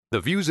The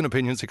views and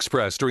opinions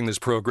expressed during this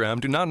program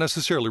do not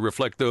necessarily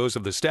reflect those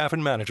of the staff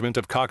and management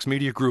of Cox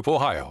Media Group,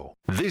 Ohio.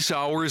 This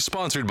hour is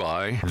sponsored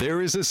by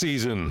There Is a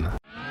Season.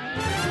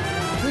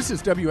 This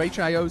is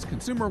WHIO's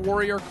consumer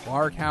warrior,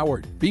 Clark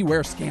Howard.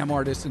 Beware scam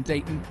artists in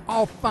Dayton.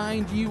 I'll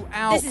find you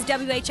out. This is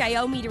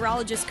WHIO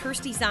meteorologist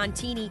Kirsty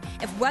Zontini.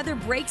 If weather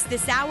breaks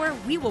this hour,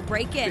 we will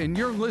break it. And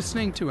you're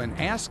listening to an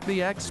Ask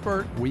the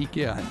Expert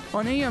weekend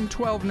on AM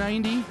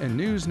 1290 and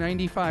News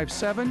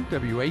 95.7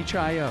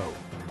 WHIO.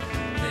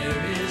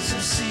 There is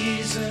a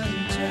season,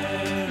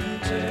 turn,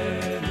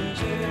 turn,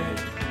 turn,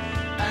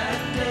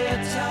 at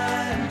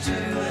daytime to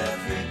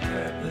every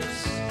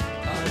purpose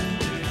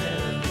under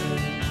heaven.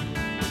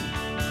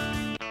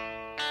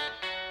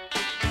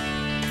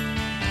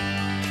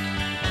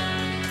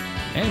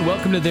 And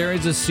welcome to There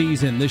Is a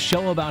Season, the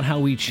show about how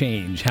we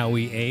change, how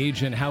we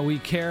age, and how we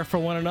care for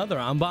one another.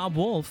 I'm Bob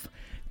Wolf.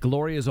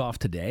 Gloria's off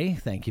today.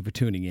 Thank you for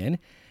tuning in.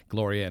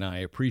 Gloria and I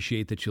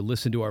appreciate that you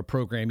listen to our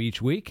program each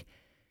week.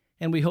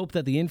 And we hope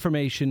that the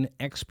information,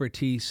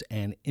 expertise,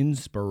 and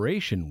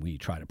inspiration we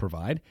try to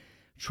provide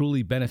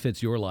truly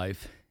benefits your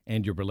life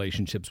and your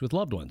relationships with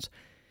loved ones.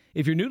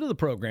 If you're new to the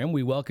program,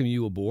 we welcome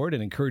you aboard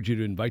and encourage you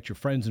to invite your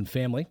friends and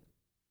family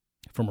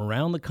from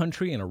around the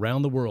country and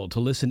around the world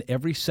to listen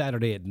every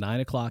Saturday at 9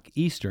 o'clock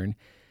Eastern.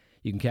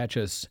 You can catch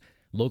us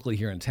locally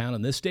here in town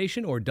on this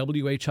station or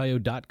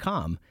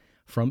WHIO.com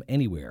from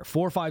anywhere.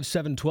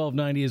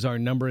 457-1290 is our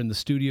number in the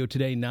studio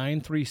today,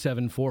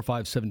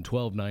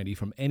 937-457-1290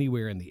 from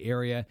anywhere in the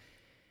area.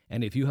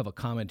 And if you have a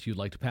comment you'd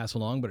like to pass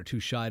along but are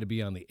too shy to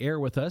be on the air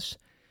with us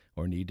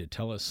or need to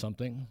tell us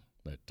something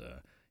that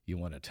you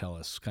want to tell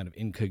us kind of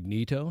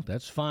incognito,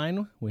 that's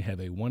fine. We have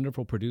a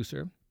wonderful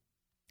producer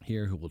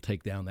here who will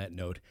take down that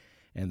note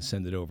and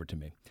send it over to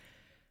me.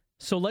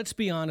 So let's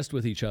be honest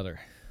with each other.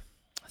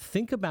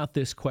 Think about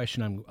this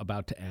question I'm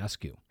about to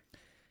ask you.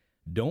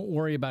 Don't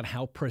worry about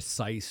how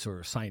precise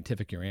or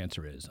scientific your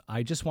answer is.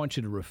 I just want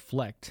you to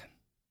reflect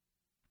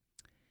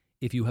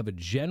if you have a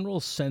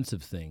general sense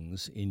of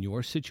things in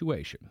your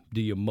situation.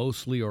 Do you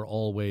mostly or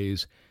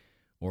always,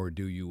 or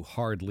do you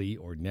hardly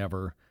or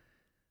never?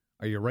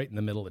 Are you right in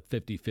the middle at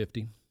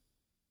 50-50?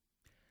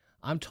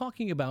 I'm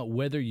talking about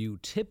whether you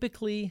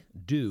typically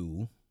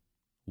do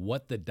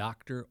what the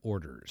doctor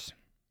orders.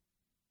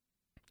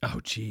 Oh,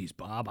 geez,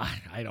 Bob,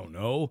 I don't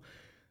know.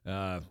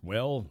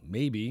 Well,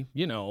 maybe,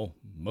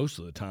 most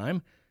of the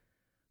time.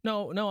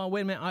 No,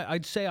 wait a minute.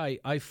 I'd say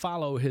I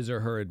follow his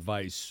or her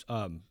advice,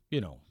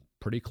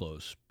 pretty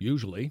close,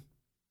 usually.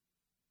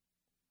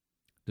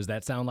 Does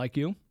that sound like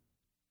you?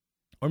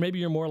 Or maybe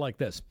you're more like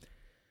this.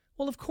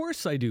 Well, of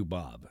course I do,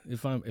 Bob.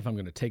 If I'm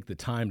going to take the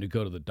time to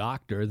go to the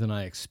doctor, then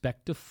I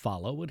expect to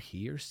follow what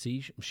he or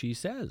she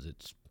says.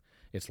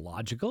 It's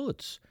logical.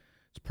 It's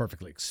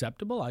perfectly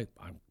acceptable.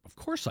 Of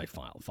course I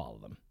follow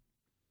them.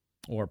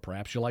 Or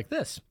perhaps you're like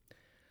this.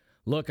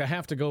 Look, I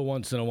have to go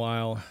once in a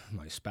while.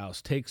 My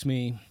spouse takes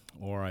me,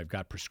 or I've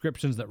got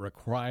prescriptions that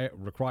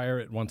require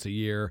it once a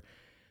year,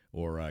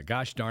 or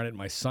gosh darn it,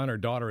 my son or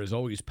daughter is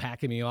always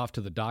packing me off to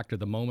the doctor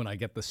the moment I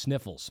get the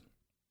sniffles.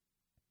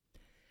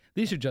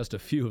 These are just a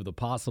few of the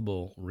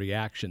possible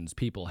reactions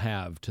people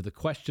have to the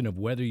question of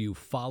whether you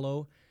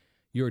follow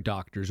your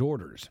doctor's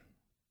orders.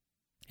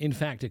 In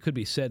fact, it could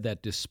be said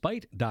that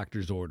despite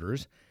doctor's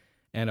orders,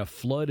 and a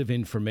flood of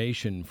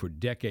information for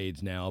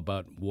decades now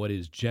about what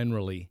is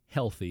generally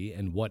healthy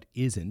and what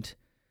isn't,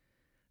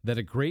 that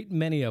a great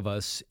many of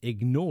us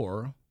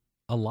ignore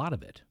a lot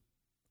of it.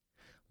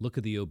 Look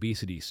at the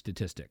obesity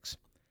statistics.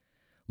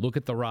 Look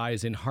at the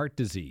rise in heart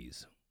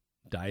disease,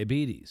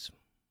 diabetes,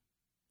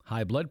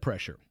 high blood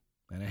pressure,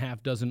 and a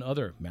half dozen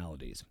other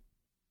maladies.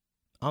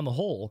 On the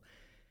whole,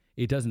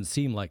 it doesn't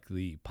seem like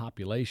the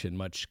population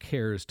much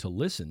cares to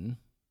listen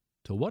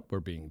to what we're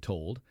being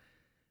told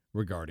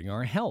regarding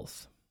our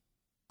health.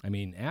 I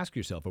mean, ask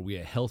yourself, are we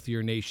a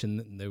healthier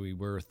nation than we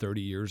were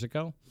 30 years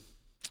ago?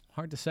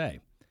 Hard to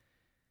say.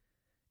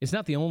 It's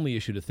not the only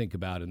issue to think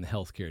about in the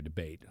healthcare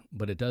debate,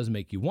 but it does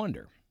make you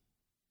wonder.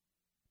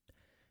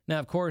 Now,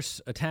 of course,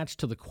 attached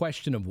to the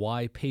question of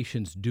why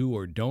patients do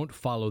or don't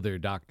follow their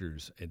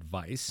doctor's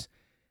advice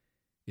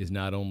is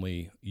not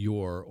only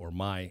your or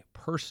my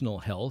personal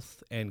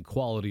health and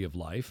quality of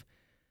life,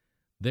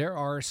 there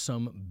are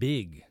some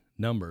big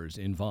numbers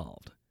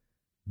involved.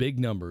 Big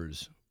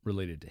numbers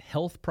related to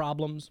health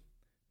problems,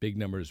 big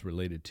numbers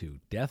related to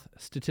death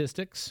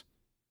statistics,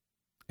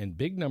 and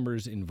big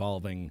numbers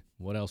involving,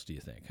 what else do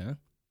you think, huh?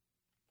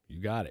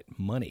 You got it,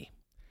 money.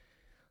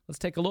 Let's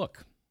take a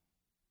look.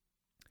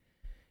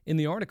 In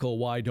the article,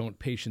 Why Don't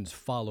Patients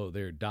Follow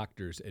Their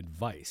Doctor's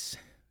Advice?,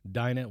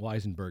 Dinah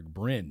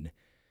Weisenberg-Brin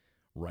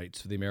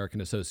writes for the American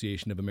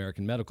Association of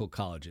American Medical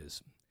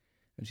Colleges.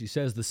 And she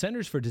says, the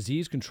Centers for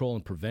Disease Control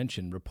and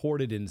Prevention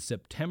reported in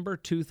September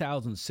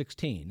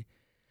 2016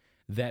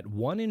 that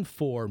 1 in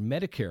 4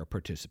 Medicare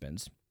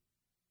participants,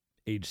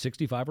 age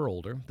 65 or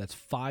older, that's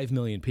 5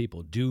 million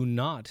people, do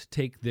not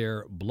take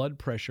their blood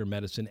pressure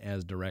medicine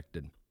as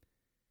directed.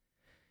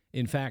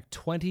 In fact,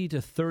 20 to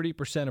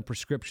 30% of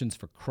prescriptions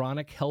for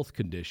chronic health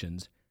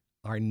conditions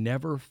are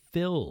never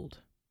filled.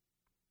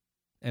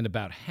 and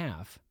about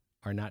half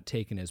are not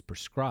taken as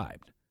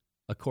prescribed,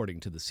 according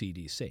to the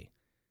CDC.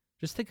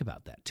 Just think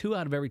about that. 2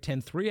 out of every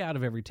 10, 3 out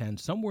of every 10,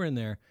 somewhere in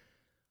there,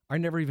 are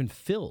never even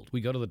filled.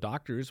 We go to the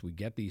doctors, we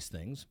get these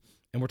things,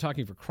 and we're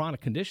talking for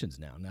chronic conditions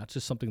now, not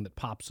just something that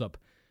pops up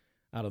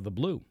out of the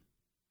blue.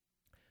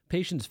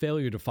 Patients'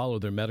 failure to follow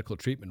their medical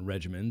treatment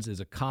regimens is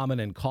a common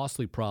and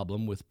costly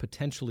problem with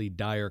potentially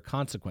dire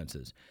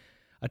consequences.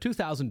 A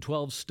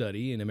 2012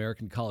 study in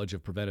American College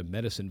of Preventive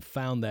Medicine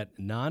found that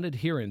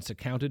non-adherence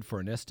accounted for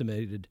an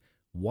estimated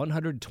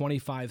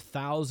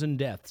 125,000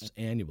 deaths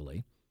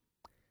annually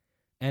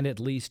and at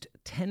least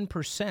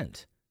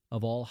 10%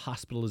 of all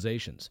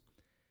hospitalizations.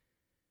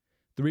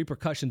 The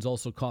repercussions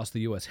also cost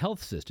the U.S.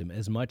 health system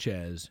as much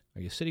as,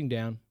 are you sitting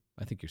down?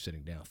 I think you're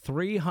sitting down,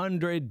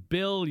 $300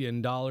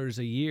 billion a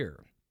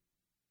year,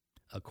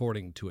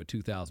 according to a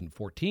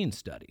 2014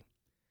 study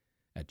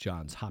at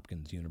Johns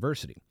Hopkins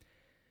University.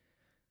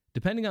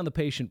 Depending on the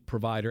patient,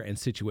 provider, and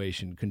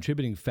situation,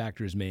 contributing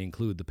factors may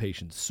include the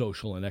patient's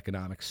social and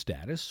economic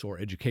status or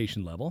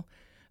education level,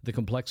 the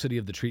complexity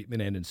of the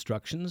treatment and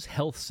instructions,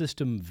 health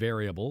system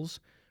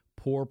variables,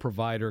 poor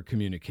provider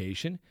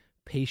communication,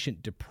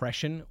 patient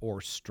depression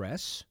or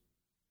stress,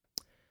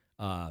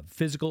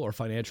 physical or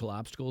financial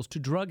obstacles to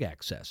drug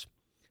access.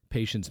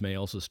 Patients may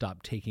also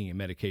stop taking a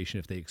medication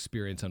if they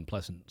experience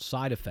unpleasant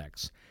side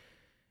effects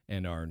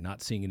and are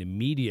not seeing an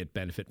immediate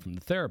benefit from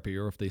the therapy,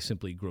 or if they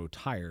simply grow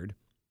tired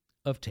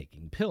of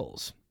taking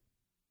pills.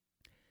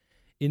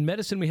 In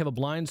medicine, we have a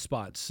blind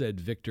spot, said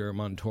Victor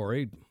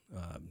Montori,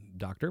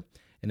 doctor,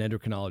 an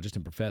endocrinologist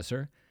and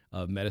professor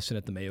of medicine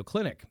at the Mayo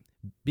Clinic.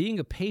 Being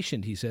a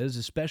patient, he says,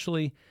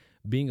 especially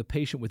being a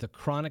patient with a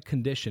chronic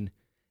condition,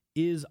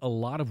 is a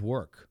lot of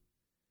work.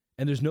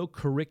 And there's no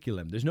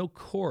curriculum, there's no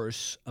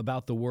course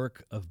about the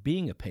work of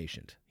being a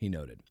patient, he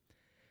noted.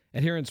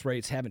 Adherence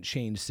rates haven't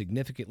changed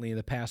significantly in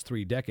the past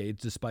 3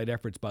 decades, despite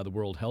efforts by the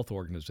World Health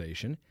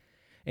Organization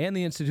and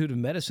the Institute of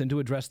Medicine to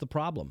address the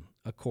problem,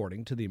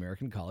 according to the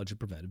American College of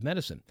Preventive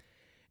Medicine.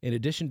 In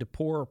addition to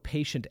poor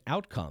patient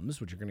outcomes,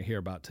 which you're going to hear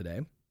about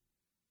today,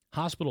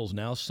 hospitals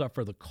now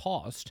suffer the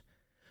cost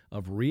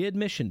of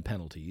readmission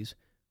penalties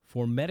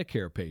for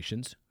Medicare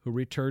patients who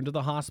return to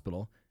the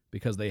hospital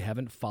because they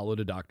haven't followed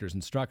a doctor's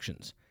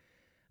instructions.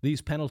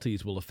 These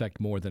penalties will affect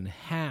more than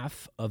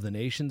half of the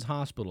nation's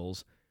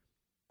hospitals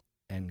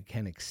and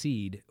can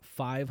exceed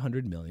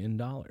 $500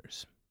 million.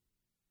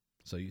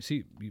 So you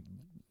see,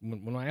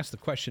 when I ask the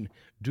question,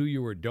 do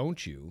you or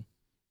don't you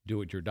do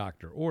what your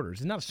doctor orders,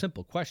 it's not a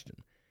simple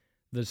question.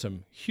 There's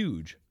some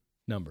huge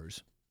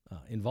numbers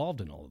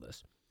involved in all of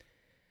this.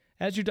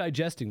 As you're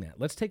digesting that,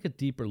 let's take a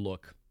deeper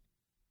look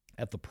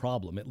at the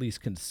problem, at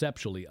least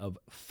conceptually, of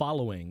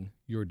following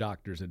your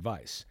doctor's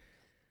advice.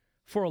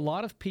 For a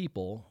lot of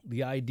people,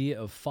 the idea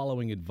of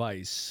following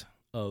advice,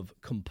 of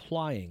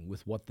complying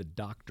with what the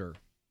doctor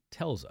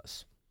tells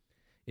us,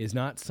 is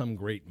not some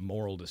great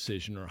moral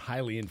decision or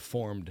highly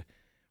informed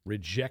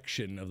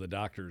rejection of the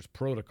doctor's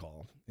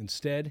protocol.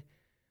 Instead,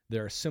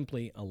 there are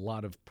simply a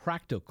lot of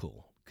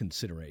practical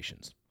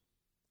considerations.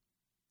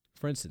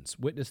 For instance,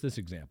 witness this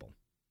example.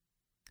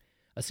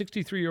 A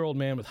 63-year-old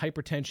man with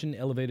hypertension,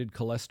 elevated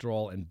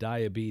cholesterol, and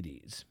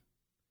diabetes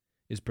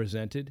is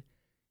presented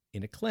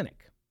in a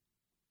clinic.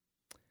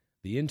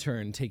 The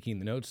intern taking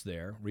the notes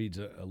there reads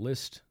a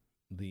list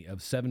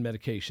of 7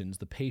 medications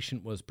the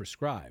patient was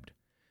prescribed,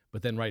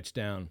 but then writes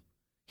down,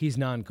 he's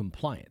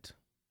non-compliant.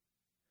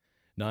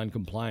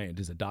 Non-compliant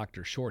is a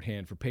doctor's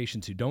shorthand for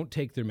patients who don't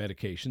take their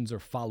medications or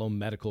follow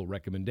medical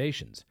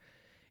recommendations.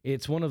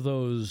 It's one of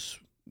those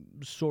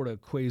sort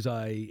of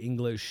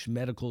quasi-English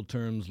medical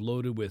terms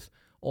loaded with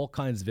all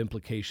kinds of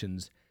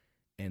implications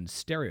and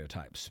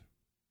stereotypes.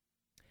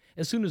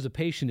 As soon as a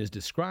patient is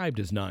described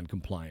as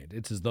non-compliant,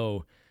 it's as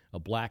though a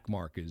black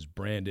mark is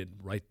branded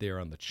right there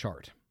on the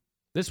chart.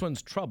 This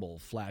one's trouble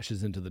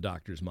flashes into the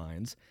doctor's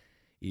minds,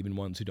 even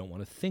ones who don't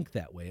want to think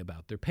that way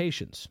about their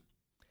patients.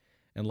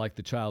 And like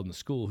the child in the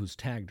school who's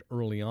tagged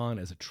early on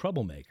as a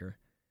troublemaker,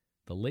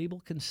 the label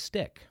can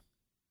stick.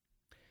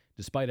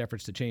 Despite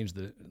efforts to change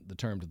the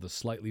term to the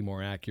slightly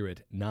more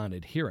accurate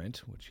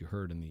non-adherent, which you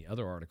heard in the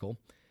other article,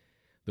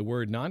 the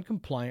word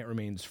non-compliant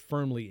remains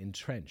firmly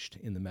entrenched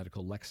in the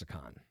medical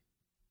lexicon.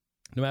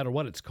 No matter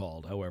what it's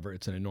called, however,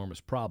 it's an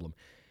enormous problem.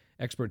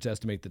 Experts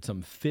estimate that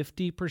some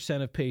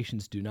 50% of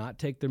patients do not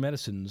take their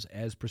medicines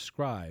as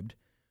prescribed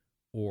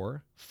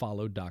or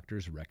follow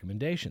doctors'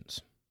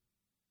 recommendations.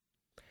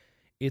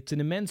 It's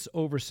an immense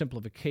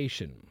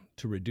oversimplification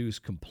to reduce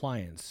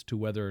compliance to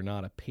whether or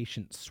not a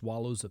patient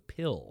swallows a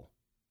pill,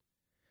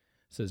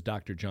 says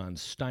Dr. John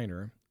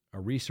Steiner, a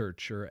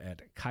researcher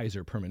at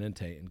Kaiser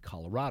Permanente in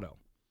Colorado.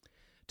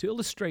 To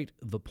illustrate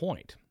the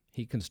point,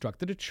 he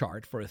constructed a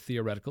chart for a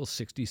theoretical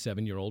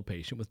 67-year-old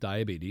patient with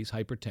diabetes,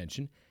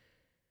 hypertension,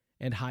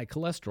 and high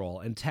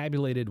cholesterol, and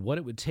tabulated what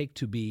it would take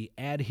to be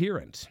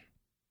adherent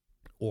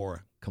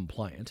or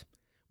compliant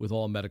with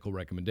all medical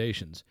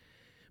recommendations.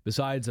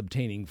 Besides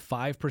obtaining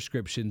 5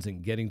 prescriptions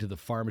and getting to the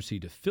pharmacy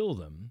to fill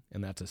them,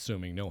 and that's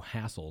assuming no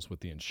hassles with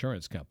the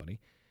insurance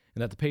company,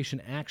 and that the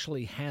patient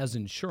actually has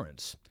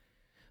insurance,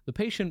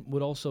 The patient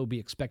would also be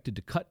expected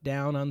to cut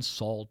down on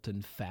salt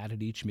and fat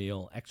at each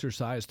meal,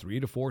 exercise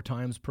 3 to 4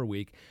 times per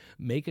week,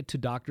 make it to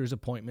doctor's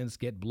appointments,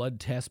 get blood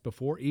tests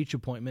before each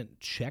appointment,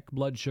 check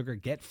blood sugar,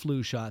 get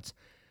flu shots,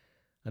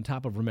 on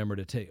top of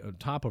remembering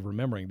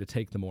to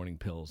take the morning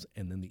pills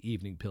and then the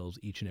evening pills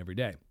each and every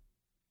day.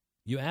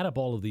 You add up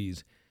all of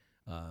these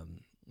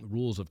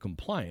rules of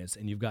compliance,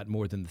 and you've got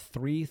more than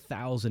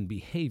 3,000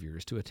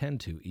 behaviors to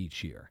attend to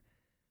each year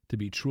to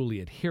be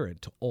truly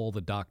adherent to all the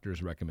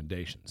doctor's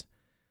recommendations.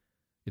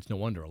 It's no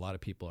wonder a lot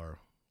of people are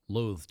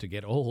loath to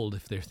get old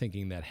if they're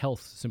thinking that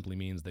health simply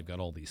means they've got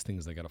all these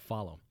things they got to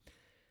follow.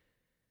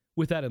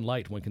 With that in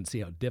light, one can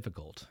see how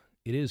difficult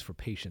it is for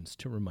patients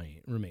to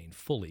remain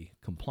fully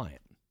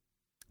compliant.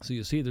 So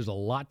you see, there's a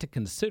lot to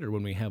consider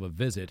when we have a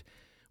visit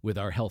with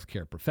our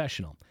healthcare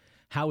professional.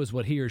 How is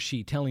what he or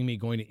she telling me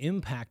going to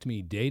impact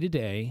me day to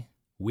day,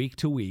 week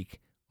to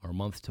week, or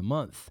month to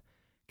month?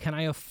 Can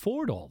I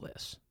afford all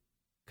this?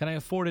 Can I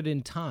afford it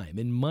in time,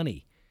 in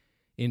money,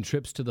 in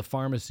trips to the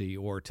pharmacy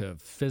or to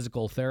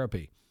physical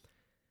therapy?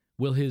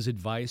 Will his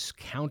advice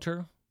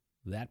counter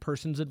that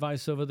person's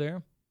advice over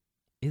there?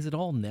 Is it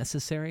all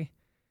necessary?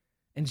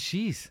 And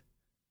geez,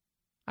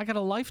 I got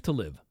a life to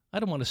live. I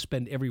don't want to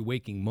spend every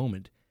waking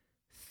moment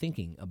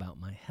thinking about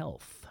my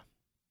health.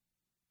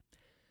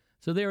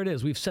 So there it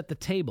is. We've set the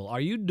table.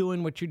 Are you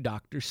doing what your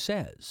doctor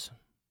says?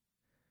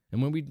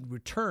 And when we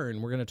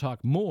return, we're going to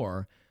talk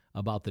more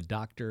about the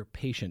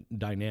doctor-patient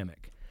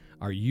dynamic.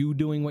 Are you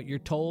doing what you're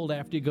told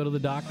after you go to the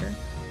doctor?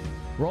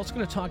 We're also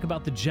going to talk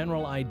about the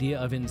general idea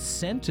of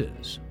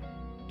incentives.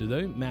 Do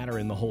they matter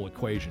in the whole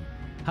equation?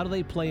 How do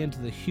they play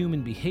into the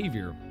human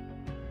behavior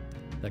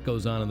that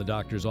goes on in the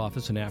doctor's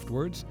office and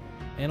afterwards,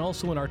 and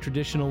also in our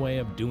traditional way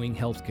of doing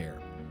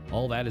healthcare?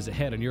 All that is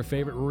ahead on your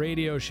favorite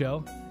radio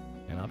show,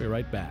 and I'll be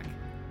right back.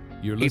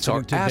 You're It's our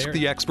listening to Ask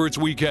the Experts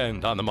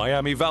weekend on the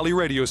Miami Valley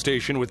radio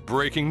station with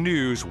breaking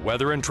news,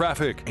 weather, and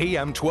traffic.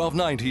 AM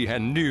 1290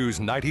 and News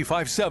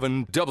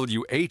 95.7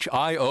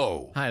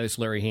 WHIO. Hi, this is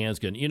Larry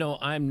Hanskin. You know,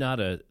 I'm not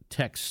a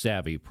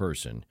tech-savvy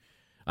person.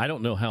 I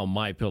don't know how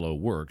MyPillow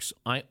works.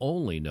 I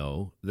only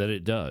know that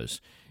it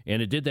does. And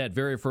it did that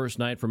very first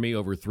night for me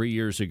over 3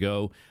 years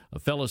ago. I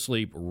fell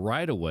asleep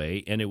right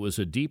away, and it was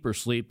a deeper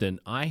sleep than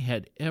I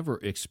had ever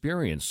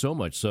experienced. So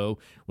much so,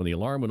 when the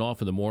alarm went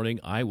off in the morning,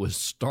 I was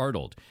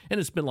startled. And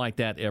it's been like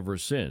that ever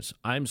since.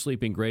 I'm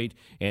sleeping great,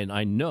 and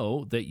I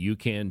know that you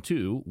can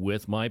too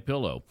with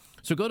MyPillow.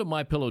 So go to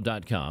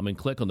MyPillow.com and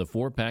click on the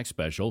 4-pack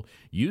special.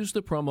 Use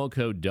the promo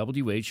code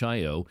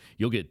WHIO.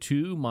 You'll get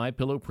 2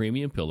 MyPillow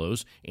premium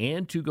pillows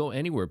and 2 Go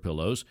Anywhere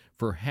pillows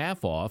for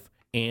half off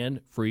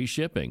and free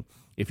shipping.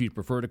 If you'd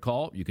prefer to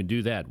call, you can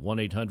do that,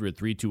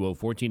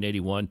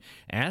 1-800-320-1481.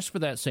 Ask for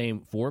that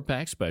same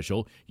 4-pack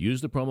special.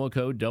 Use the promo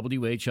code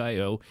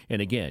WHIO.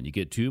 And again, you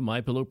get 2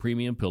 MyPillow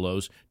premium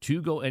pillows,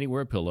 2 Go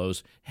Anywhere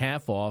pillows,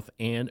 half off,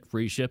 and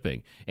free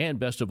shipping. And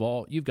best of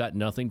all, you've got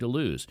nothing to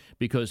lose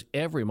because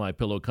every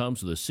MyPillow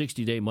comes with a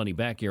 60-day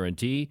money-back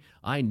guarantee.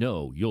 I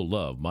know you'll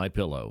love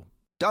MyPillow.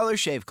 Dollar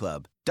Shave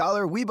Club.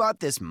 Dollar, we bought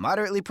this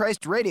moderately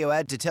priced radio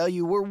ad to tell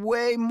you we're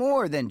way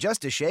more than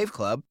just a shave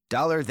club.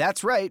 Dollar,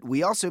 that's right.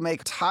 We also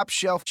make top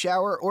shelf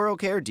shower, oral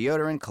care,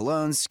 deodorant,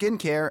 colognes,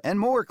 skincare, and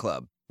more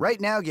club. Right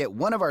now, get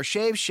one of our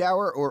shave,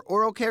 shower, or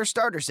oral care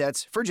starter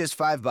sets for just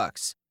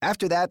 $5.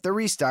 After that, the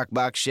Restock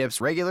Box ships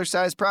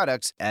regular-sized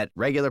products at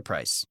regular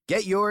price.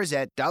 Get yours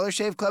at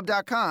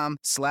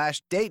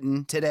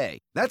dollarshaveclub.com/Dayton today.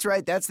 That's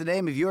right, that's the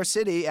name of your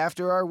city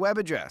after our web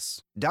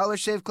address.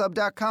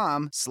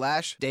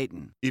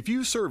 dollarshaveclub.com/Dayton. If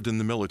you served in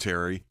the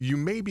military, you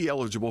may be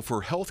eligible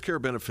for health care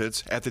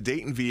benefits at the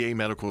Dayton VA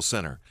Medical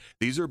Center.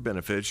 These are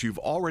benefits you've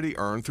already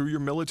earned through your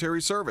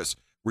military service.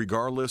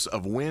 Regardless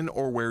of when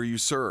or where you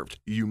served,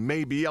 you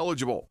may be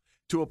eligible.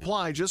 To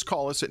apply, just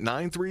call us at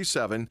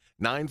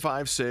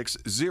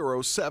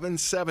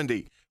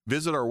 937-956-0770.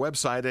 Visit our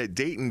website at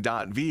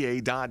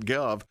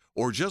dayton.va.gov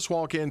or just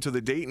walk into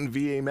the Dayton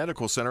VA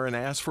Medical Center and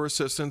ask for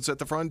assistance at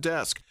the front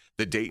desk.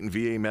 The Dayton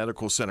VA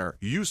Medical Center.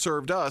 You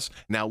served us,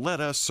 now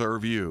let us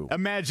serve you.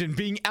 Imagine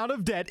being out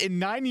of debt in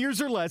 9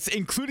 years or less,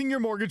 including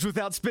your mortgage,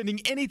 without spending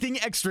anything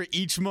extra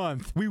each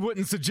month. We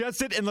wouldn't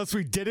suggest it unless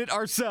we did it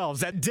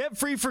ourselves. At Debt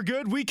Free for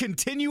Good, we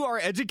continue our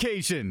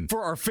education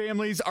for our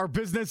families, our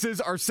businesses,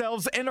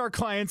 ourselves, and our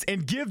clients,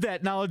 and give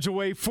that knowledge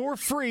away for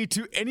free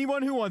to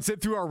anyone who wants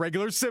it through our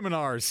regular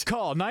seminars.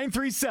 Call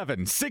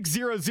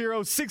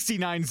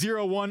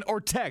 937-600-6901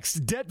 or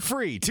text Debt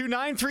Free to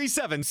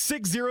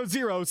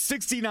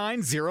 937-600-6901.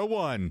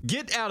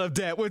 Get out of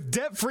debt with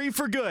Debt Free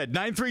for Good.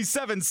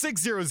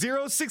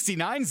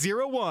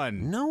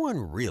 937-600-6901. No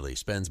one really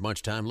spends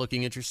much time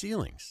looking at your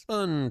ceilings.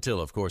 Until,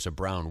 of course, a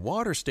brown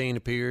water stain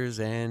appears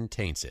and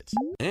taints it.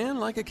 And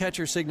like a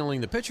catcher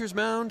signaling the pitcher's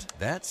mound,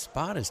 that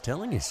spot is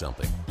telling you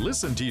something.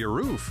 Listen to your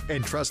roof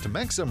and trust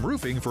Maxim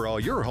Roofing for all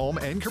your home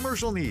and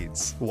commercial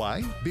needs.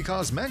 Why?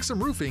 Because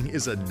Maxim Roofing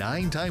is a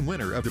 9-time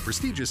winner of the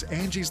prestigious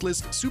Angie Angie's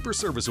List Super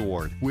Service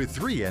Award with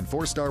 3 and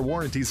 4-star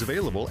warranties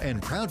available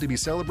and proud to be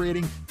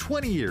celebrating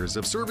 20 years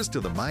of service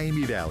to the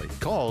Miami Valley.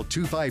 Call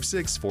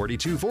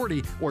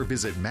 256-4240 or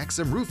visit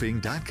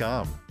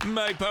MaximRoofing.com.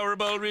 My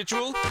Powerball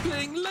ritual?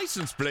 Playing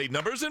license plate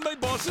numbers in my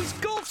boss's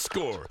golf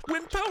score.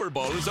 When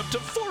Powerball is up to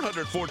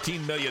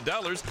 $414 million,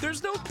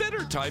 there's no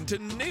better time to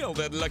nail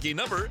that lucky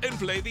number and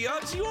play the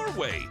odds your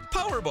way.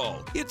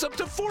 Powerball, it's up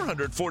to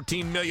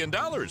 $414 million.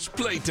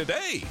 Play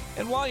today.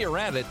 And while you're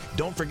at it,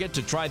 don't forget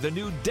to try the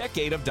new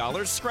Decade of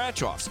Dollars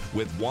scratch-offs.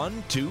 With $1,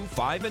 $2,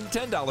 $5, and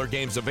 $10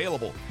 games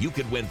available, you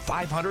could win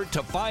 $500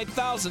 to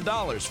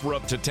 $5,000 for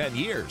up to 10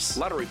 years.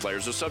 Lottery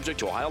players are subject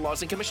to Ohio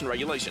laws and commission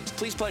regulations.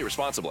 Please play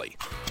responsibly.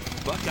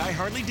 Buckeye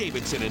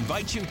Harley-Davidson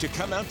invites you to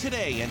come out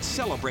today and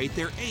celebrate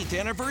their 8th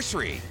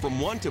anniversary. From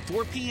 1 to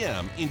 4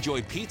 p.m.,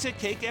 enjoy pizza,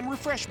 cake, and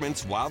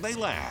refreshments while they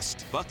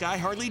last. Buckeye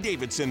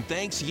Harley-Davidson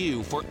thanks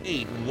you for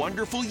 8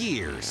 wonderful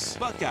years.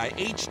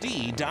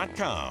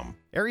 BuckeyeHD.com.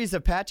 Areas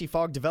of patchy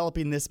fog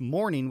developing this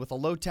morning with a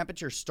low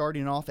temperature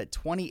starting off at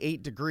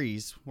 28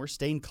 degrees. We're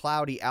staying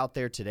cloudy out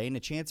there today and a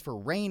chance for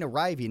rain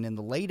arriving in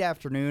the late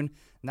afternoon,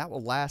 and that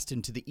will last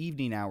into the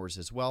evening hours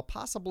as well,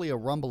 possibly a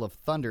rumble of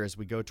thunder as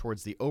we go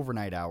towards the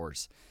overnight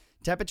hours.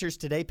 Temperatures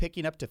today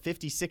picking up to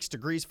 56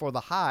 degrees for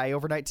the high.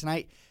 Overnight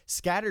tonight,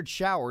 scattered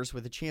showers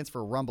with a chance for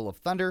a rumble of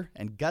thunder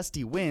and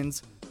gusty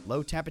winds,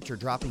 low temperature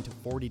dropping to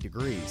 40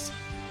 degrees.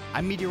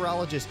 I'm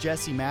meteorologist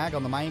Jesse Mag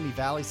on the Miami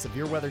Valley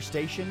Severe Weather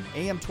Station,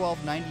 AM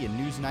 1290 and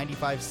News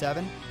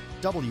 95.7,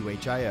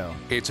 WHIO.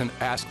 It's an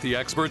Ask the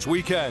Experts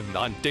weekend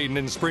on Dayton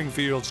and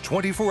Springfield's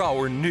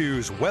 24-hour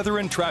news, weather,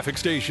 and traffic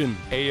station,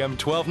 AM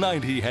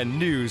 1290 and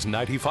News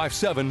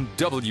 95.7,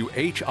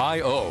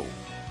 WHIO.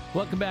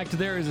 Welcome back to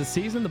There Is a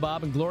Season, the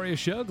Bob and Gloria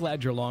Show.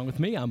 Glad you're along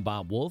with me. I'm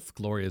Bob Wolf.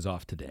 Gloria's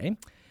off today.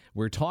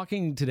 We're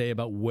talking today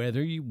about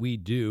whether we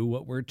do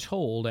what we're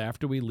told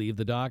after we leave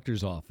the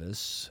doctor's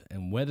office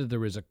and whether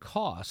there is a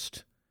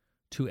cost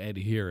to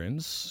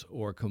adherence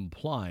or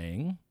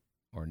complying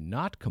or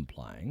not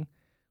complying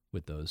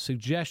with those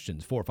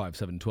suggestions.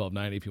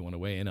 457-1290 if you want to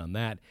weigh in on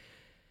that.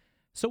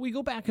 So we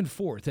go back and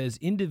forth as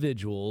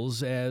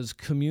individuals, as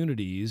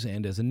communities,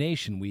 and as a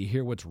nation. We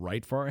hear what's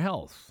right for our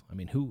health. I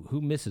mean,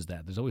 who misses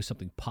that? There's always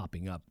something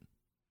popping up.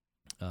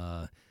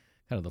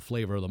 Kind of the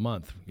flavor of the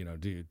month. You know,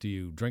 do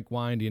you drink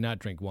wine? Do you not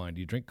drink wine? Do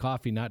you drink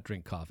coffee? Not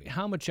drink coffee?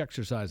 How much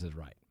exercise is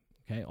right?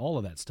 Okay, all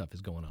of that stuff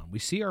is going on. We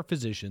see our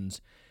physicians,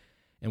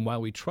 and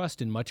while we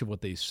trust in much of what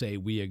they say,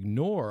 we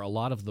ignore a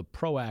lot of the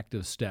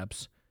proactive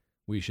steps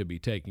we should be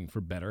taking for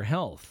better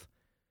health.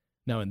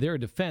 Now, in their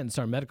defense,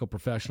 our medical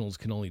professionals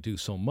can only do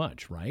so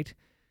much, right?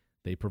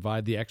 They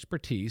provide the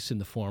expertise in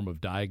the form of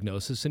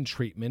diagnosis and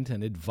treatment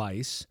and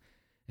advice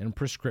and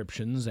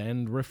prescriptions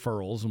and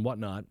referrals and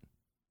whatnot.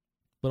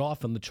 But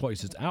often the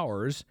choice is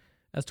ours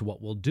as to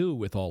what we'll do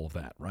with all of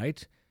that,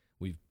 right?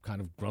 We've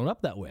kind of grown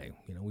up that way.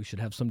 You know, we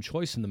should have some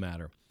choice in the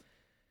matter.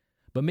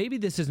 But maybe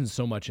this isn't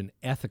so much an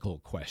ethical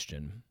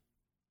question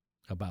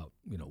about,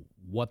 you know,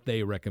 what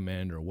they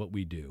recommend or what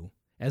we do,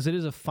 as it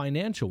is a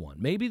financial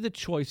one. Maybe the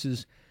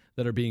choices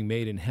that are being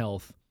made in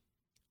health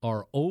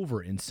are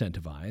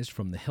over-incentivized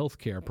from the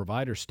healthcare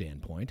provider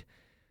standpoint.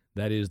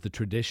 That is, the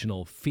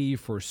traditional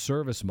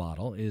fee-for-service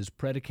model is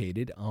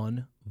predicated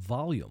on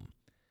volume.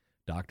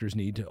 Doctors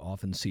need to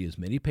often see as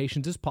many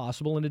patients as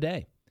possible in a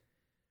day.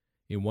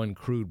 In one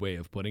crude way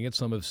of putting it,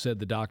 some have said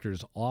the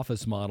doctor's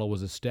office model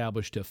was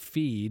established to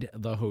feed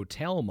the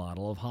hotel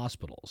model of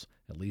hospitals.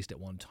 At least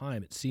at one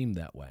time it seemed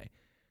that way.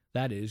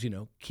 That is, you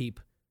know, keep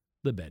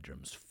the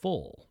bedrooms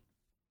full.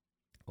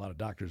 A lot of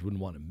doctors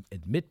wouldn't want to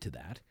admit to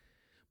that.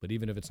 But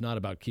even if it's not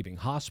about keeping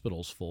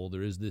hospitals full,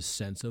 there is this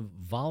sense of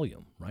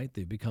volume, right?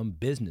 They've become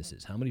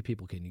businesses. How many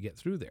people can you get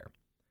through there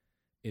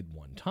at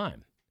one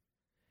time?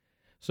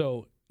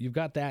 So you've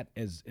got that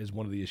as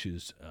one of the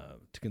issues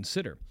to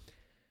consider.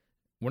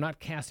 We're not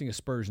casting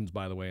aspersions,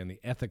 by the way, on the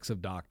ethics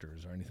of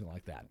doctors or anything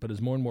like that. But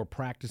as more and more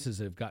practices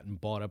have gotten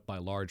bought up by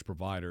large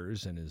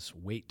providers and as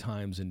wait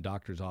times in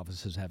doctors'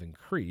 offices have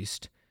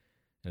increased,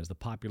 and as the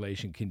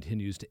population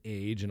continues to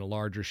age and a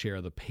larger share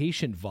of the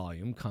patient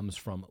volume comes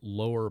from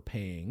lower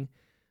paying,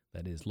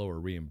 that is, lower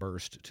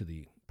reimbursed to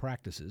the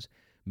practices,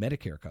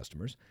 Medicare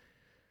customers,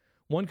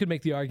 one could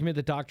make the argument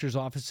that doctors'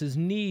 offices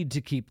need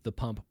to keep the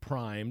pump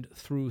primed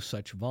through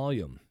such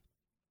volume.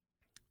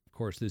 Of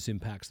course, this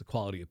impacts the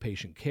quality of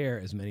patient care,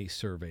 as many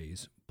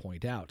surveys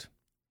point out.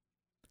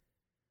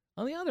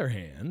 On the other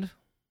hand,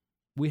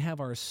 we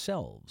have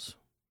ourselves,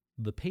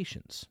 the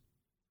patients.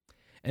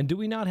 And do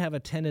we not have a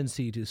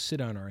tendency to sit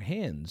on our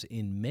hands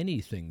in many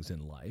things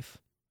in life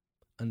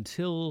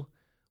until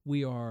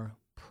we are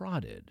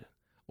prodded,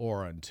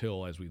 or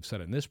until, as we've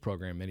said in this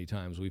program many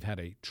times, we've had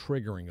a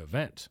triggering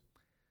event,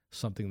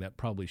 something that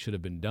probably should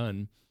have been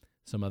done,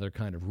 some other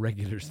kind of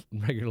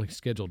regularly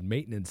scheduled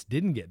maintenance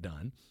didn't get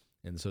done,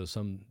 and so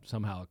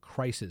somehow a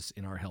crisis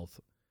in our health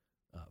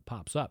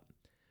pops up.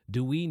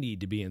 Do we need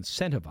to be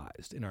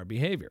incentivized in our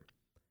behavior?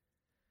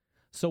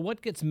 So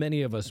what gets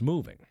many of us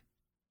moving?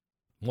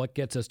 What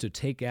gets us to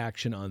take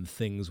action on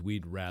things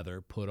we'd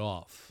rather put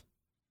off?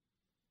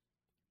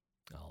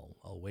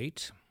 I'll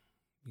wait.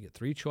 You get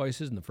 3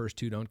 choices, and the first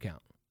 2 don't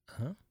count.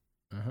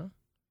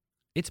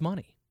 It's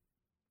money.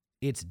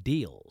 It's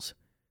deals.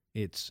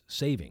 It's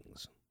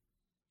savings.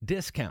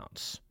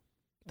 Discounts.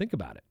 Think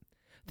about it.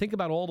 Think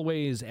about all the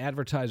ways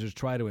advertisers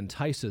try to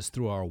entice us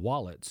through our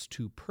wallets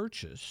to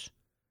purchase,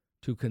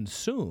 to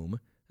consume,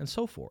 and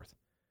so forth.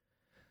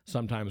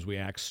 Sometimes we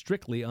act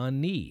strictly on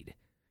need.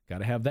 Got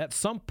to have that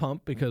sump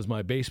pump because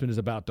my basement is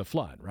about to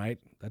flood, right?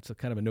 That's a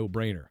kind of a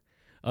no-brainer.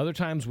 Other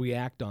times we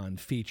act on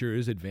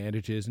features,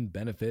 advantages, and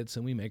benefits,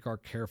 and we make our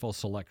careful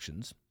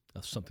selections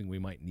of something we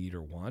might need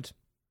or want.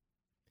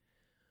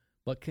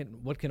 But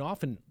what can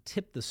often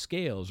tip the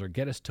scales or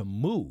get us to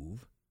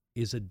move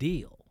is a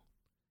deal,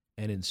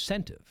 an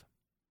incentive.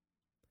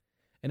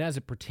 And as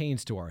it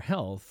pertains to our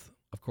health,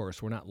 of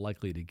course, we're not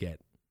likely to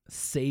get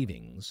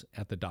savings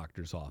at the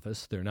doctor's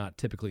office. They're not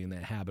typically in the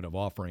habit of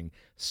offering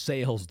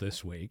sales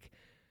this week.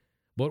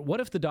 But what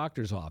if the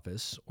doctor's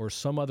office or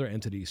some other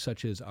entity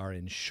such as our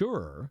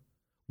insurer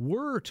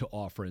were to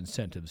offer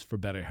incentives for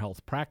better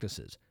health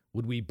practices?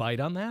 Would we bite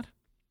on that?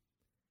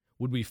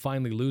 Would we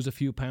finally lose a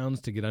few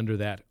pounds to get under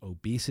that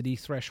obesity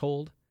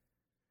threshold?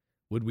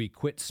 Would we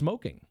quit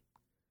smoking?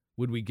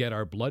 Would we get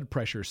our blood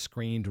pressure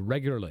screened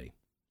regularly?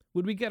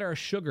 Would we get our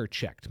sugar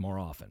checked more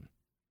often?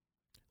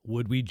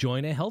 Would we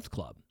join a health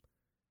club?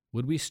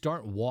 Would we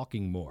start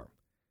walking more?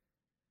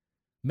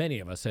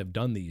 Many of us have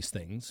done these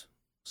things,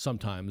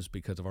 sometimes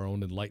because of our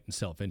own enlightened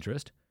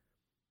self-interest.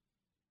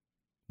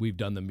 We've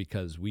done them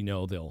because we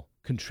know they'll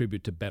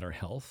contribute to better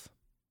health.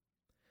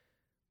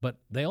 But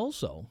they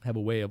also have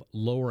a way of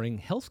lowering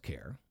health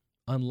care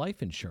on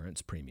life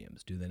insurance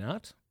premiums, do they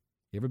not?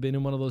 You ever been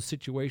in one of those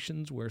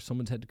situations where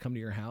someone's had to come to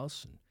your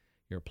house and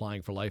you're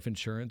applying for life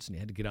insurance and you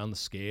had to get on the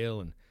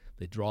scale and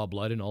they draw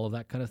blood and all of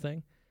that kind of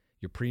thing?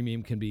 Your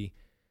premium can be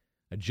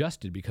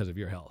adjusted because of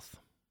your health.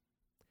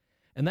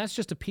 And that's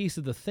just a piece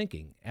of the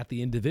thinking at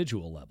the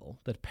individual level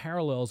that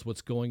parallels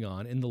what's going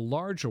on in the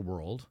larger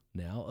world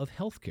now of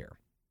healthcare.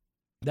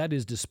 That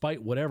is,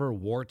 despite whatever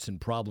warts and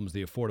problems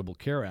the Affordable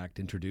Care Act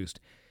introduced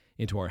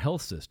into our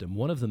health system,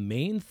 one of the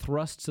main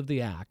thrusts of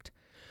the act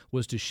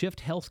was to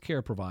shift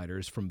healthcare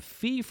providers from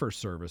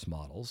fee-for-service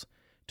models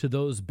to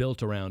those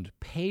built around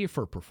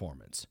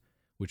pay-for-performance,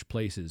 which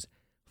places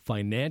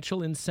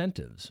financial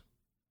incentives,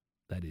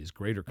 that is,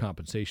 greater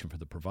compensation for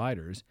the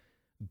providers,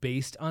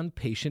 based on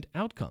patient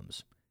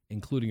outcomes,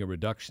 including a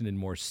reduction in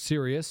more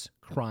serious,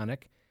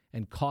 chronic,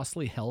 and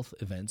costly health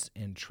events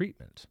and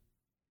treatment.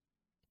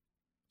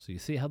 So you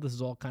see how this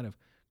is all kind of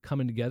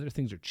coming together?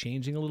 Things are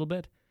changing a little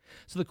bit.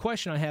 So the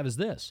question I have is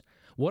this.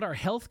 What are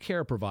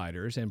healthcare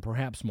providers, and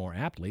perhaps more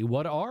aptly,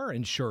 what are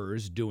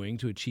insurers doing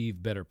to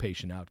achieve better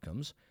patient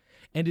outcomes?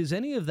 And is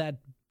any of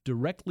that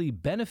directly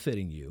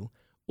benefiting you,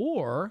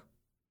 or,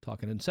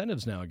 talking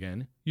incentives now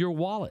again, your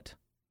wallet?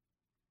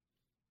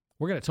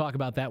 We're going to talk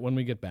about that when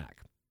we get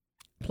back.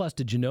 Plus,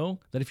 did you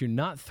know that if you're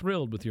not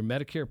thrilled with your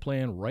Medicare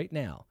plan right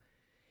now,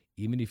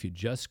 even if you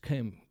just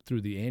came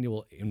through the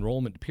annual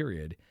enrollment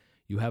period,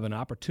 you have an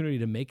opportunity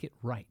to make it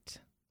right?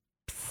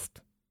 Psst.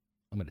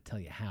 I'm going to tell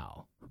you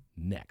how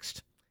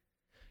next.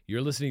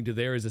 You're listening to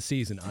There Is a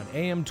Season on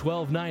AM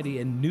 1290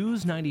 and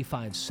News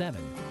 95.7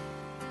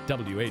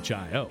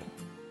 WHIO.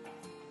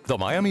 The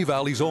Miami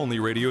Valley's only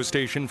radio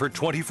station for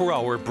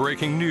 24-hour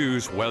breaking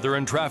news, weather,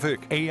 and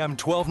traffic. AM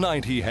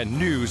 1290 and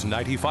News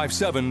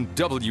 95.7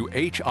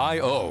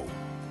 WHIO.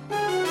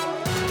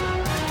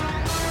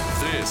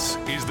 This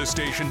is the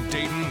station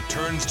Dayton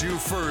turns to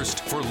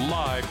first for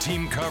live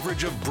team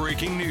coverage of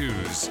breaking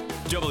news.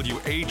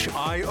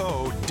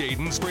 WHIO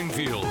Dayton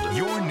Springfield.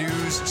 Your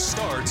news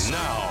starts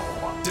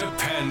now.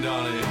 Depend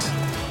on it.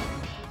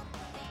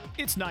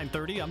 It's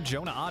 9:30. I'm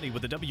Jonah Oddie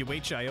with the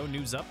WHIO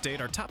News Update.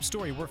 Our top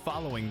story we're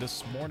following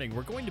this morning.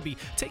 We're going to be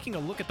taking a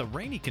look at the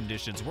rainy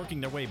conditions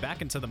working their way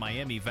back into the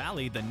Miami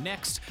Valley. The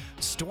next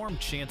storm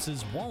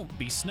chances won't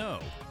be snow.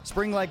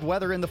 Spring-like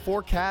weather in the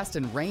forecast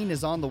and rain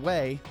is on the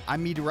way.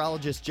 I'm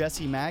meteorologist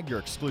Jesse Mag. Your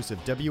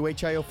exclusive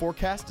WHIO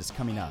forecast is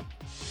coming up.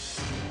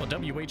 Well,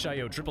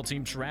 WHIO Triple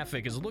Team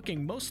traffic is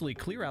looking mostly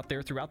clear out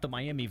there throughout the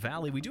Miami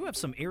Valley. We do have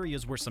some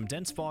areas where some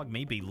dense fog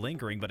may be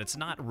lingering, but it's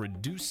not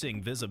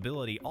reducing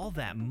visibility all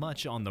that much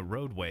on the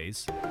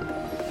roadways.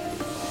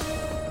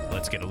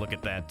 Let's get a look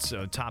at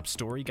that top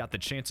story. Got the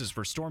chances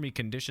for stormy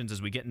conditions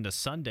as we get into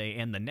Sunday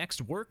and the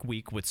next work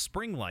week with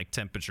spring-like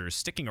temperatures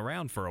sticking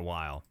around for a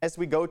while. As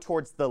we go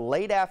towards the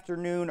late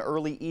afternoon,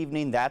 early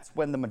evening, that's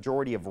when the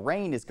majority of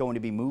rain is going to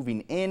be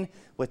moving in,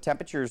 with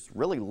temperatures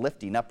really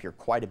lifting up here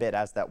quite a bit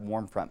as that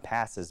warm front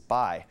passes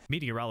by.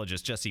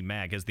 Meteorologist Jesse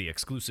Mag has the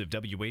exclusive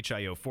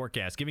WHIO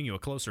forecast, giving you a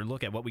closer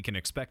look at what we can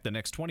expect the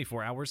next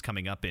 24 hours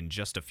coming up in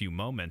just a few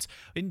moments.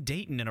 In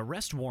Dayton, an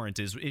arrest warrant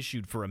is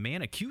issued for a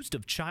man accused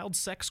of child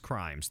sex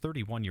crimes.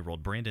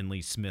 31-year-old Brandon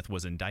Lee Smith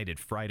was indicted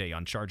Friday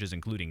on charges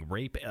including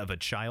rape of a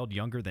child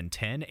younger than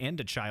 10 and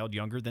a child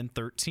younger than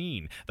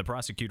 13. The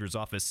prosecutor's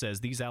office says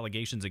these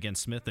allegations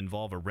against Smith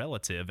involve a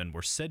relative and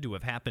were said to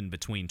have happened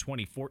between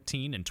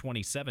 2014 and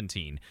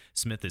 2017.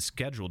 Smith is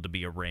scheduled to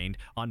be arraigned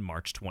on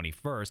March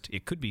 21st.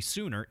 It could be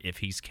sooner if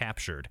he's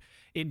captured.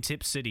 In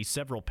Tip City,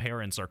 several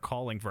parents are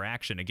calling for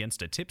action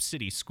against a Tip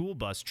City school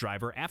bus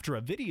driver after a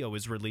video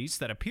is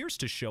released that appears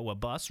to show a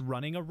bus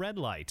running a red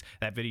light.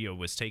 That video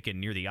was taken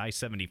near the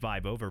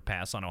I-75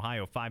 overpass on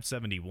Ohio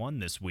 571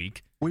 this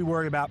week. We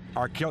worry about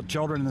our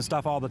children and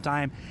stuff all the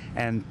time,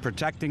 and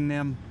protecting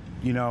them.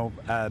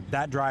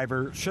 That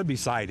driver should be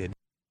cited.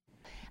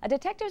 A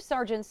detective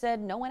sergeant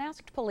said no one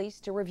asked police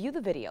to review the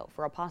video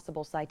for a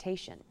possible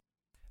citation.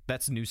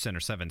 That's News Center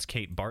 7's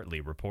Kate Bartley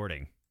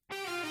reporting.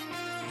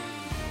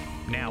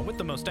 Now, with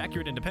the most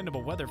accurate and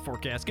dependable weather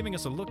forecast giving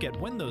us a look at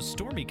when those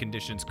stormy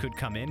conditions could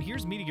come in,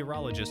 here's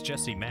meteorologist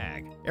Jesse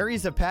Mag.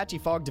 Areas of patchy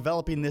fog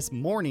developing this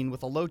morning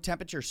with a low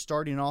temperature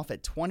starting off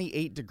at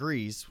 28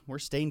 degrees. We're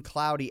staying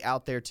cloudy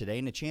out there today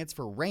and a chance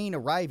for rain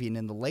arriving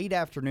in the late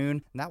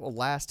afternoon, and that will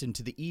last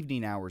into the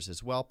evening hours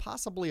as well,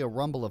 possibly a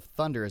rumble of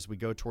thunder as we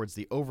go towards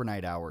the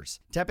overnight hours.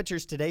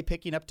 Temperatures today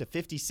picking up to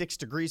 56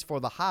 degrees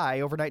for the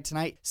high. Overnight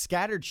tonight,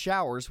 scattered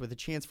showers with a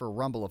chance for a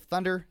rumble of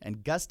thunder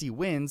and gusty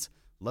winds.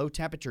 Low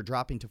temperature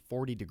dropping to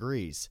 40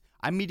 degrees.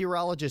 I'm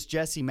meteorologist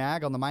Jesse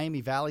Mag on the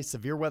Miami Valley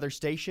Severe Weather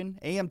Station,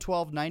 AM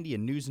 1290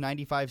 and News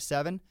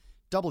 95.7.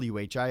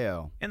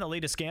 WHIO. In the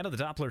latest scan of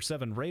the Doppler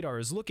 7 radar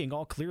is looking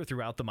all clear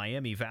throughout the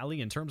Miami Valley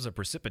in terms of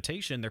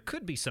precipitation. There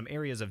could be some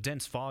areas of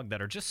dense fog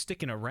that are just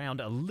sticking around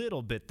a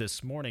little bit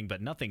this morning,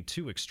 but nothing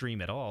too extreme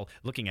at all.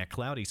 Looking at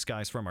cloudy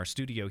skies from our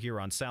studio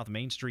here on South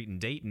Main Street in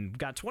Dayton. We've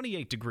got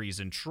 28 degrees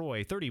in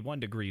Troy, 31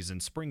 degrees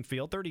in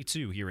Springfield,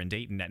 32 here in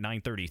Dayton at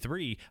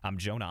 9:33. I'm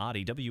Jonah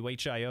Oddie,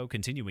 WHIO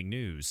Continuing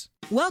News.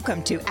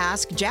 Welcome to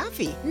Ask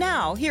Jaffe.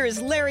 Now, here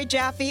is Larry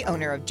Jaffe,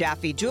 owner of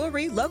Jaffe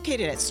Jewelry,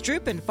 located at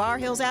Stroop and Far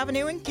Hills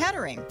Avenue in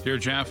Kettering. Dear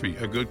Jaffe,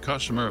 a good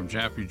customer of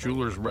Jaffe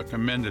Jewelers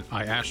recommended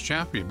I ask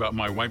Jaffe about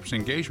my wife's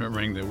engagement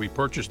ring that we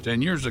purchased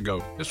 10 years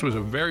ago. This was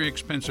a very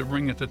expensive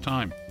ring at the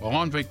time. While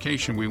on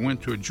vacation, we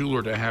went to a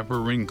jeweler to have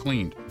her ring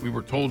cleaned. We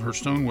were told her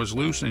stone was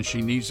loose and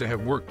she needs to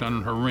have work done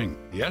on her ring.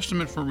 The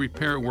estimate for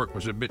repair work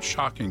was a bit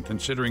shocking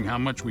considering how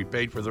much we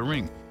paid for the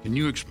ring. Can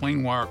you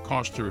explain why our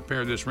cost to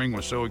repair this ring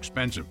was so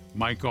expensive?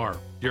 Mike R.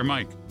 Dear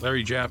Mike,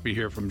 Larry Jaffe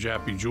here from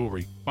Jaffe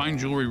Jewelry. Fine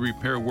jewelry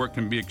repair work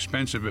can be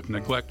expensive if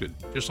neglected.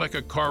 Just like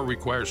a car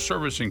requires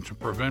servicing to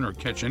prevent or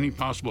catch any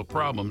possible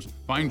problems,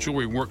 fine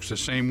jewelry works the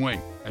same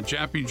way. At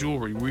Jaffe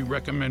Jewelry, we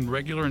recommend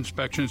regular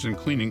inspections and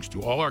cleanings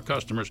to all our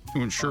customers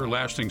to ensure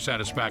lasting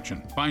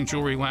satisfaction. Fine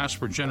jewelry lasts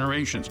for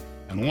generations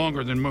and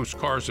longer than most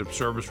cars that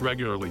service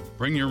regularly.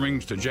 Bring your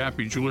rings to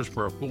Jaffe Jewelers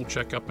for a full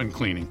checkup and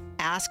cleaning.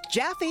 Ask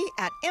Jaffe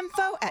at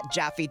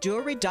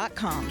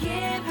info@jaffejewelry.com. Give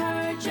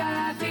her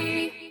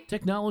Jaffe.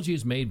 Technology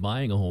has made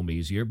buying a home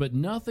easier, but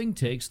nothing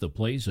takes the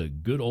place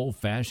of good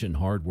old-fashioned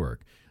hard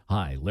work.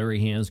 Hi, Larry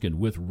Hanskin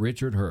with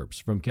Richard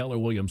Herbst from Keller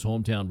Williams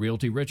Hometown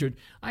Realty. Richard,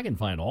 I can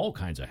find all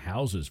kinds of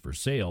houses for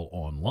sale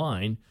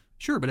online.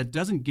 Sure, but it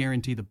doesn't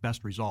guarantee the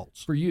best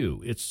results. For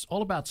you, it's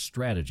all about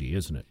strategy,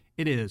 isn't it?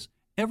 It is.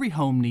 Every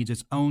home needs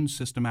its own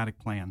systematic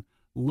plan.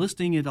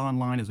 Listing it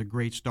online is a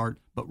great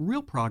start, but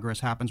real progress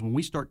happens when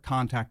we start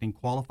contacting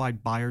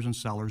qualified buyers and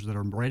sellers that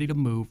are ready to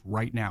move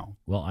right now.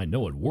 Well, I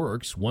know it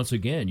works. Once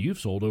again, you've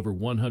sold over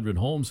 100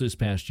 homes this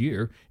past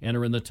year and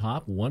are in the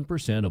top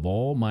 1% of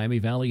all Miami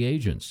Valley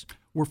agents.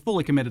 We're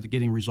fully committed to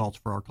getting results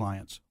for our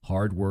clients.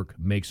 Hard work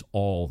makes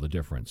all the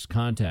difference.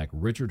 Contact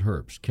Richard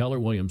Herbst,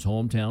 Keller Williams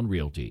Hometown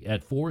Realty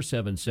at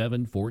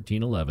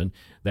 477-1411.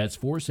 That's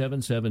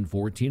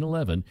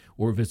 477-1411,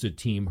 or visit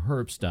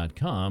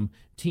teamherbst.com,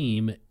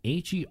 team,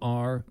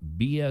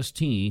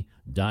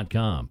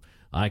 HERBST.com.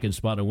 I can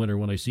spot a winner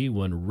when I see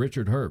one.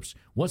 Richard Herbst.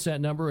 What's that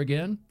number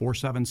again?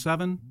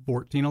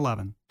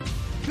 477-1411.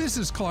 This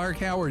is Clark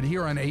Howard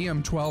here on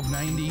AM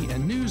 1290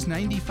 and News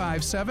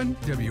 95.7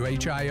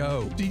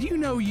 WHIO. Did you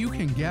know you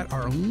can get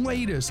our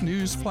latest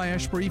news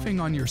flash briefing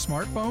on your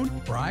smartphone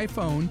or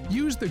iPhone?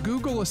 Use the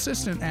Google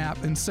Assistant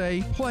app and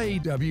say, play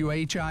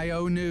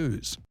WHIO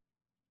News.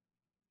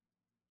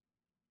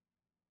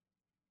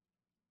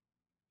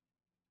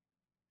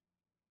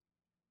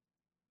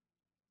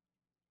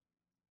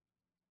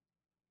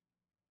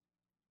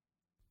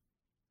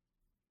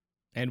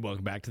 And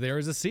welcome back to There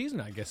Is a Season.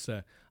 I guess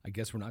we're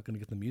not going to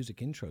get the music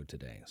intro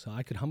today, so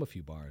I could hum a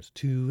few bars.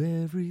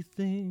 To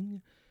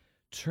everything,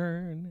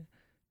 turn.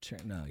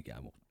 No, yeah,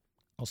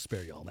 I'll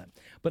spare you all that.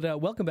 But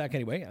welcome back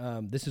anyway.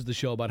 This is the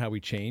show about how we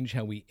change,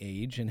 how we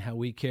age, and how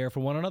we care for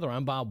one another.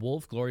 I'm Bob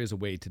Wolf. Gloria's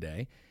away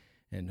today,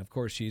 and of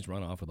course she's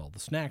run off with all the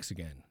snacks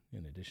again,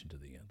 in addition to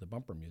the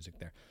bumper music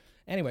there.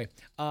 Anyway,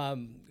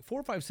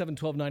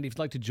 457-1290, if you'd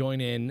like to join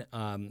in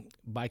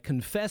by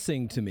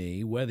confessing to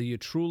me whether you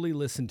truly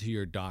listen to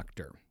your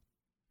doctor.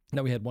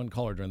 Now, we had one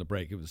caller during the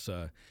break. It was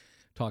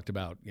talked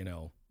about,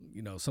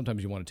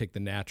 sometimes you want to take the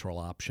natural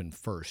option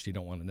first. You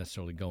don't want to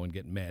necessarily go and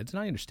get meds. And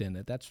I understand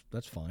that.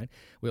 That's fine.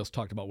 We also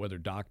talked about whether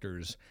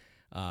doctors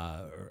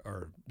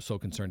are so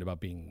concerned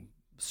about being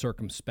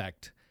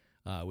circumspect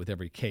with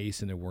every case,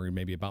 and they're worried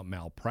maybe about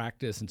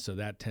malpractice. And so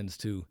that tends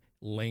to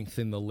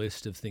lengthen the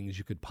list of things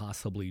you could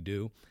possibly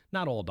do.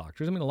 Not all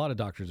doctors. I mean, a lot of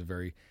doctors are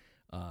very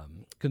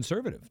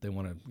conservative. They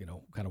want to,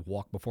 kind of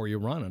walk before you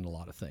run on a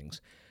lot of things.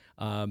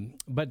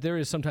 But there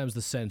is sometimes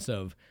the sense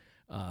of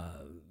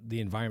the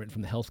environment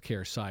from the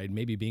healthcare side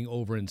maybe being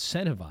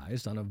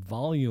over-incentivized on a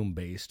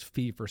volume-based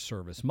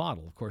fee-for-service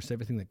model. Of course,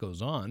 everything that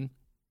goes on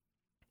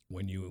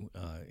when you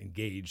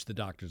engage the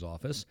doctor's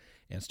office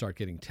and start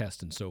getting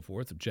tests and so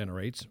forth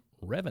generates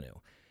revenue.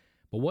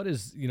 But what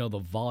is, the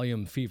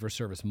volume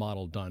fee-for-service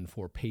model done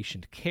for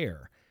patient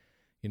care?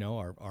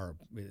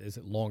 Is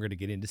it longer to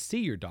get in to see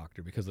your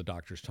doctor because the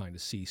doctor's trying to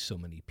see so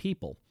many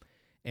people?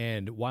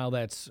 And while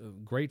that's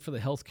great for the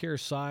healthcare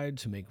side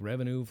to make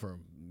revenue for,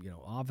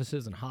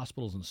 offices and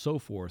hospitals and so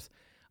forth,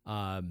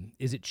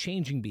 is it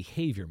changing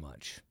behavior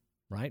much,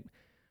 right?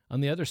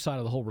 On the other side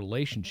of the whole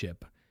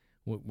relationship,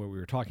 what we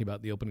were talking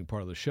about the opening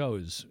part of the show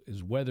is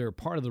whether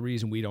part of the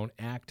reason we don't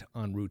act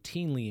on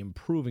routinely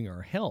improving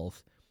our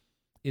health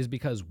is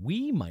because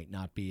we might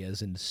not be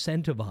as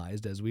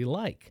incentivized as we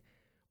like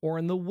or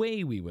in the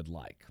way we would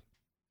like.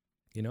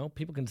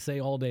 People can say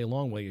all day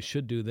long, well, you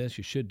should do this,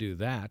 you should do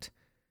that.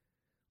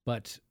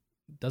 But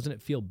doesn't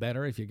it feel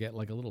better if you get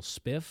like a little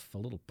spiff, a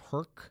little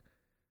perk,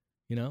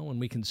 when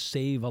we can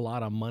save a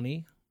lot of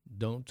money?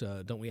 Don't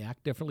we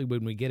act differently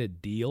when we get a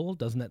deal?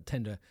 Doesn't that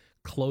tend to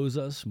close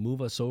us,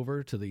 move us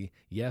over to the,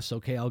 yes,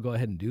 okay, I'll go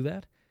ahead and do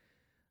that?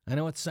 I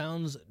know it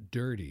sounds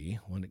dirty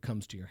when it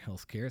comes to your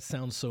health care. It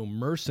sounds so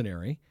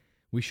mercenary.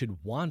 We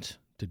should want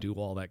to do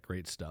all that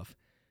great stuff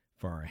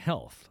for our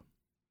health,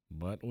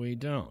 but we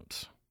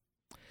don't.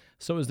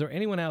 So is there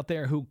anyone out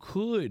there who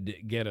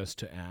could get us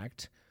to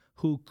act,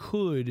 who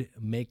could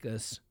make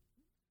us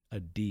a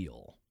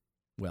deal?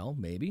 Well,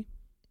 maybe,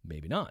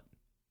 maybe not.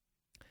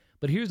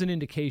 But here's an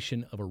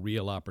indication of a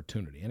real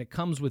opportunity, and it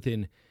comes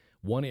within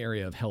one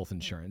area of health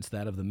insurance,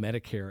 that of the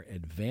Medicare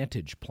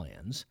Advantage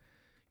plans.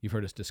 You've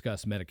heard us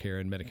discuss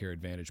Medicare and Medicare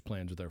Advantage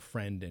plans with our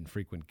friend and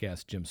frequent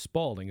guest, Jim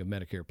Spaulding of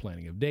Medicare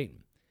Planning of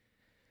Dayton.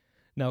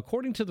 Now,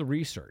 according to the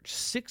research,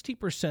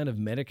 60% of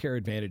Medicare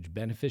Advantage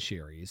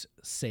beneficiaries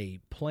say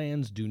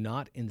plans do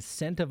not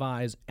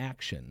incentivize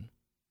action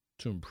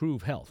to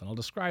improve health. And I'll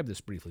describe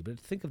this briefly, but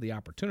think of the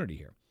opportunity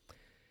here.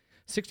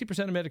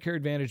 60% of Medicare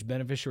Advantage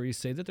beneficiaries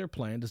say that their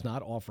plan does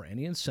not offer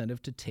any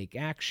incentive to take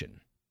action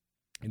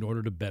in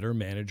order to better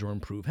manage or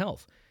improve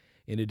health.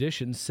 In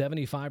addition,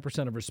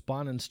 75% of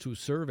respondents to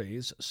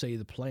surveys say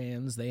the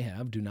plans they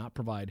have do not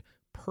provide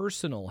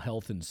personal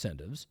health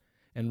incentives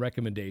and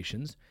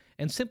recommendations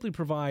and simply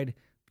provide,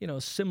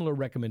 similar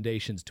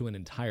recommendations to an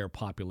entire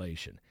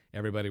population.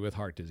 Everybody with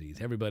heart disease,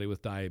 everybody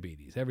with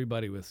diabetes,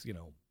 everybody with,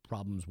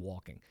 problems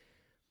walking.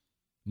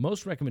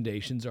 Most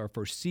recommendations are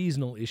for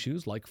seasonal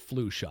issues like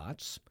flu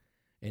shots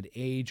and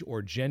age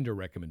or gender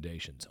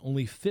recommendations.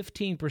 Only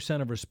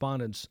 15% of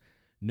respondents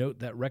note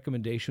that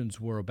recommendations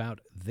were about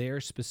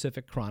their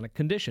specific chronic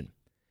condition.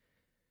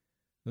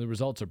 The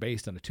results are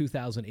based on a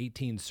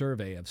 2018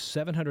 survey of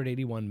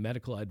 781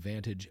 Medical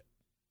Advantage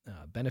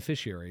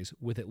beneficiaries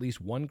with at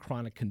least one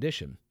chronic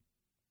condition.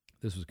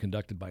 This was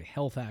conducted by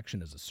Health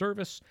Action as a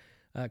Service,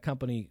 a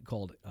company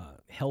called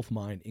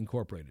HealthMind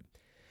Incorporated.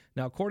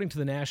 Now, according to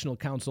the National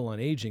Council on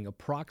Aging,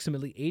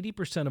 approximately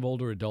 80% of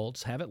older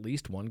adults have at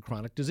least one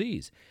chronic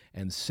disease,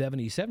 and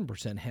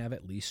 77% have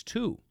at least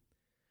two.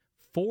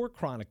 4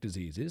 chronic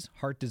diseases,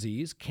 heart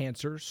disease,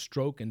 cancer,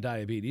 stroke, and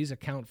diabetes,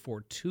 account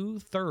for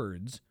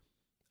 2/3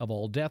 of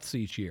all deaths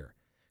each year.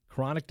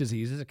 Chronic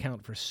diseases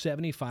account for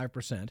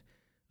 75%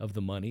 of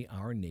the money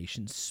our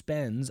nation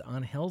spends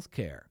on health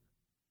care.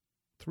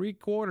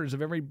 3/4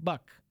 of every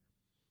buck.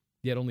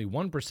 Yet only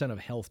 1% of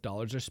health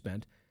dollars are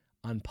spent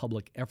on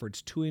public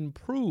efforts to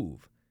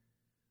improve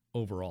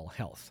overall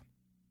health.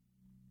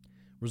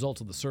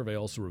 Results of the survey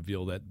also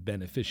reveal that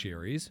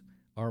beneficiaries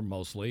are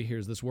mostly,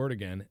 here's this word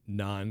again,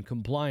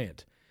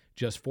 non-compliant.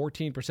 Just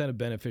 14% of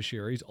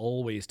beneficiaries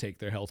always take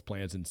their health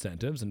plan's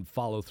incentives and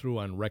follow through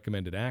on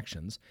recommended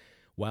actions,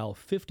 while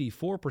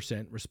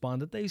 54%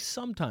 respond that they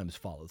sometimes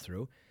follow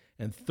through,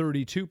 and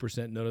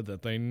 32% noted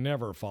that they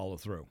never follow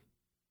through.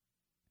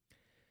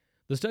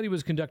 The study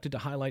was conducted to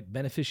highlight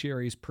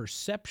beneficiaries'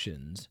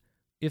 perceptions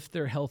if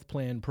their health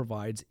plan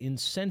provides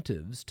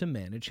incentives to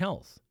manage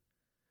health,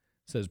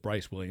 says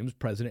Bryce Williams,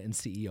 president and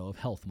CEO of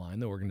HealthMind,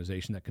 the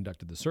organization that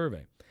conducted the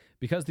survey.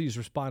 Because these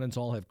respondents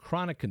all have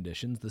chronic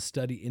conditions, the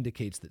study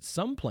indicates that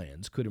some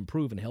plans could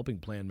improve in helping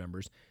plan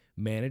members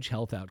manage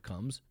health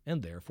outcomes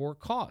and therefore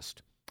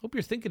cost. Hope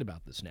you're thinking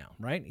about this now,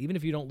 right? Even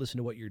if you don't listen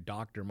to what your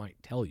doctor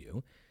might tell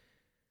you,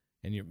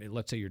 and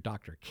let's say your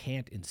doctor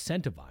can't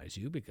incentivize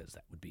you because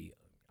that would be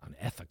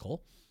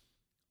unethical,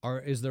 or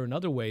is there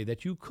another way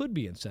that you could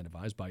be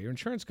incentivized by your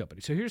insurance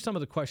company? So here's some of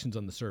the questions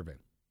on the survey.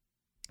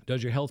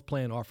 Does your health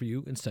plan offer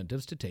you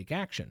incentives to take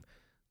action?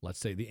 Let's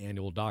say the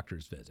annual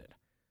doctor's visit.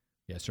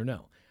 Yes or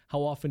no? How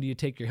often do you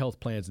take your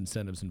health plan's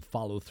incentives and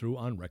follow through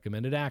on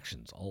recommended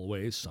actions?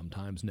 Always,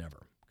 sometimes,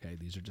 never. Okay,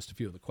 these are just a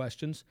few of the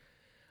questions.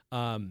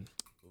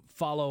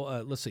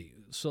 Let's see.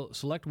 So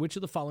select which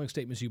of the following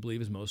statements you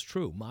believe is most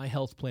true. My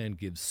health plan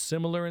gives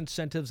similar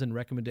incentives and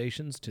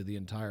recommendations to the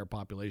entire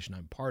population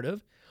I'm part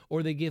of,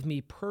 or they give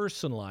me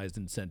personalized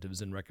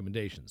incentives and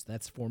recommendations.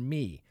 That's for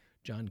me.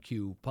 John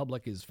Q.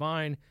 Public is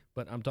fine,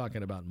 but I'm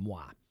talking about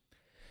moi.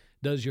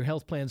 Does your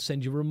health plan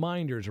send you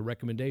reminders or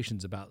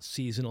recommendations about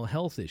seasonal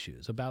health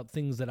issues, about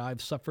things that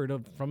I've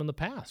suffered from in the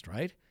past,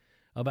 right?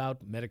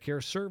 About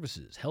Medicare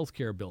services,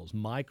 healthcare bills,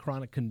 my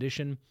chronic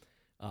condition,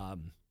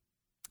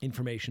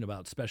 information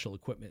about special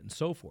equipment, and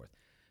so forth.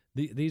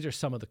 These are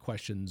some of the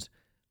questions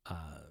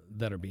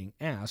that are being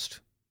asked,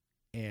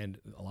 and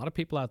a lot of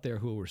people out there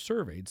who were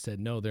surveyed said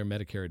no, their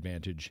Medicare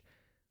Advantage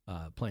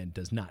plan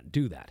does not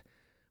do that.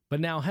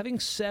 But now, having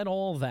said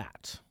all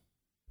that,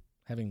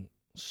 having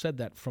said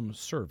that from a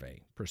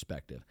survey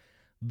perspective,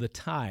 the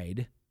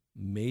tide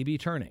may be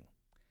turning.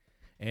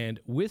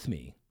 And with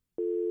me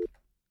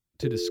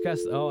to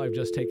discuss, I've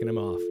just taken him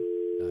off.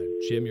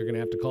 Jim, you're going to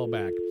have to call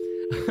back.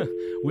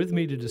 With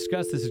me to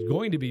discuss this is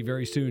going to be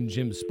very soon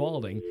Jim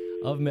Spalding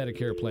of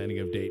Medicare Planning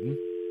of Dayton,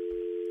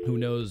 who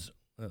knows,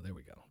 there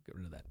we go, get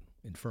rid of that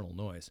infernal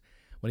noise.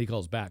 When he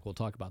calls back, we'll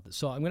talk about this.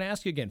 So I'm going to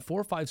ask you again,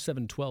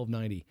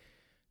 457-1290,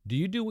 do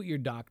you do what your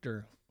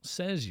doctor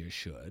says you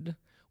should?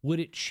 Would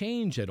it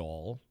change at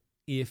all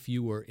if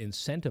you were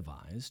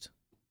incentivized?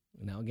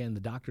 Now, again, the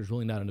doctor's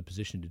really not in a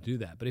position to do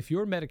that. But if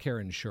your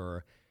Medicare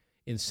insurer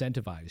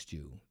incentivized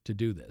you to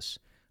do this,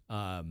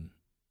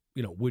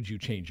 would you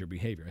change your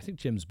behavior? I think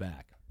Jim's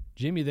back.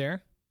 Jim, you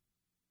there?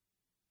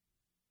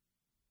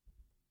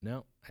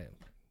 No.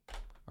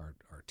 Our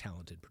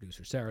talented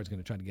producer, Sarah, is going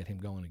to try to get him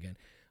going again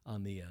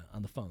on the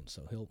phone.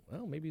 So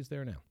maybe he's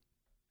there now.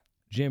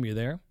 Jim, you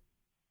there?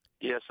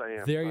 Yes, I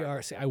am. There you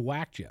are. See, I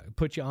whacked you. I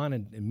put you on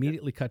and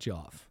immediately cut you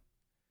off.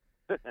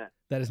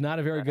 That is not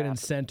a very good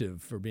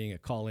incentive for being a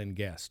call-in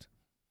guest.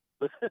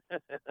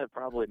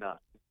 Probably not.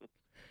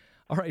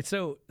 All right,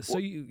 so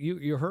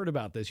you heard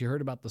about this. You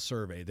heard about the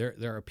survey.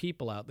 There are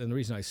people out there, and the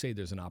reason I say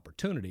there's an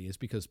opportunity is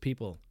because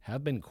people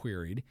have been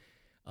queried,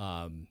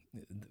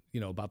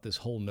 about this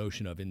whole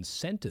notion of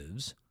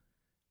incentives.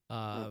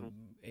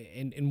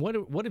 And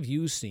what have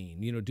you seen?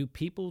 Do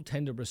people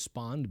tend to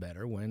respond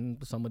better when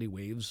somebody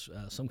waives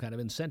some kind of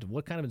incentive?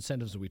 What kind of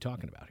incentives are we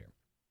talking about here?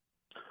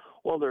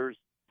 Well, to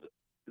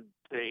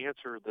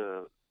answer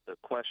the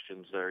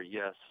questions there,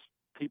 yes,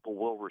 people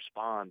will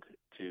respond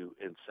to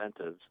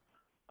incentives,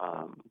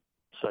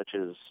 such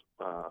as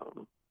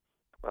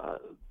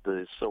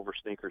the Silver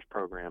Sneakers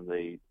program.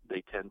 They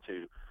tend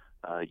to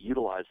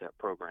utilize that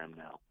program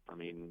now. I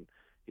mean,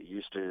 it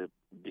used to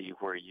be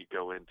where you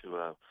go into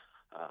a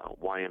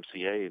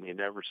YMCA and you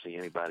never see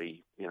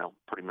anybody,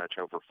 pretty much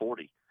over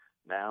 40.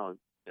 Now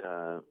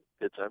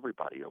it's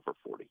everybody over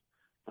 40.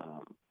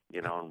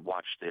 And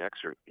watch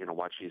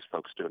watch these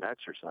folks do an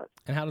exercise.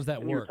 And how does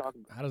that work?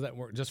 How does that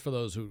work? Just for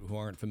those who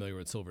aren't familiar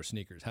with Silver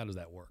Sneakers, how does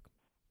that work?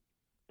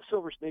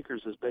 Silver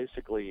Sneakers is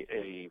basically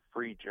a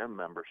free gym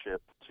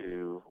membership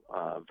to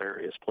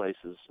various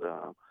places.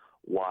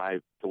 Why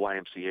the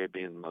YMCA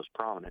being the most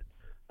prominent?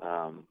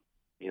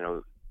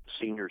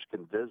 Seniors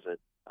can visit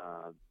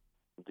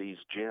these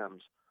gyms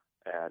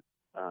at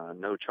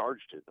no charge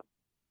to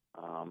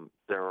them.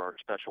 There are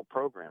special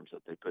programs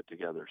that they put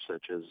together,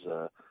 such as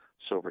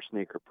Silver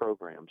Sneaker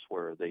programs,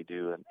 where they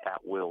do an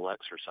at-will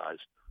exercise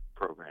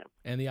program.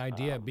 And the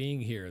idea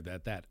being here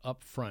that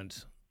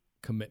upfront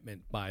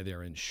commitment by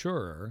their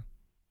insurer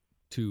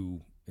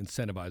to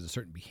incentivize a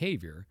certain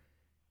behavior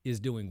is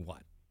doing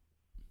what?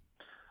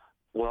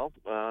 Well,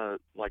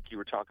 like you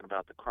were talking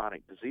about the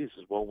chronic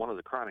diseases. Well, one of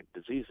the chronic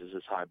diseases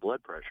is high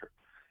blood pressure,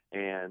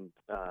 and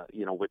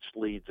which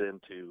leads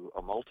into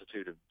a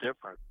multitude of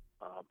different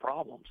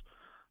problems.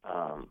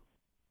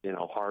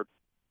 Heart,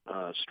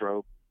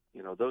 stroke,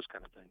 those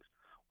kind of things.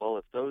 Well,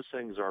 if those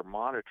things are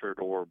monitored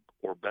or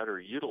better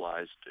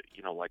utilized,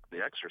 like the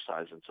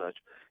exercise and such,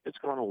 it's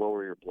going to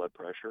lower your blood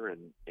pressure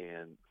and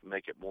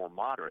make it more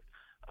moderate,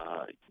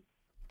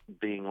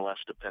 being less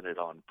dependent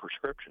on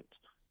prescriptions,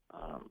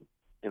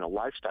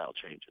 lifestyle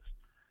changes.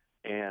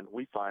 And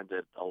we find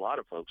that a lot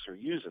of folks are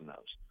using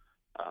those.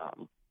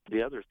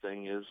 The other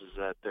thing is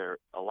that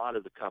a lot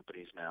of the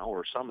companies now,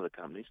 or some of the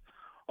companies,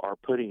 are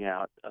putting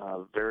out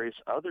various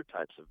other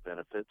types of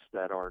benefits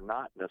that are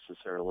not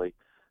necessarily,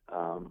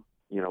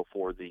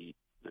 for the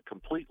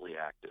completely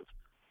active.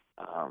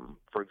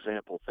 For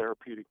example,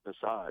 therapeutic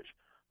massage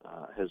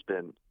has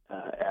been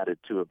added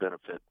to a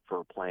benefit for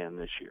a plan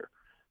this year,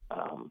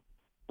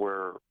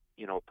 where,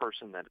 a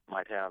person that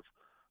might have,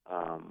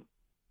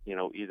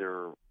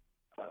 either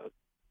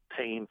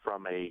pain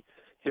from a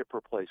hip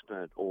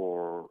replacement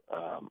or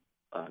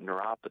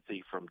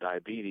neuropathy from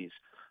diabetes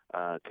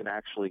can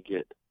actually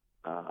get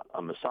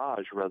a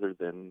massage rather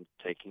than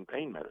taking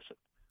pain medicine.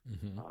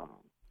 Mm-hmm.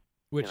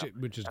 Which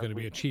is going to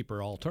be a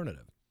cheaper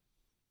alternative.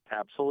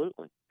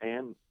 Absolutely,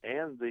 and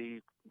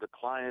the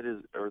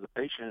client or the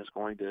patient is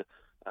going to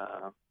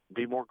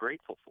be more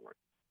grateful for it.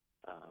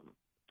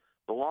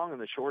 The long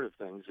and the short of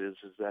things is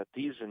that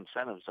these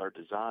incentives are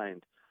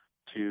designed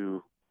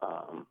to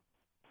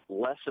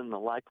lessen the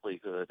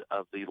likelihood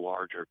of the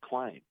larger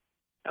claim.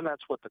 And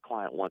that's what the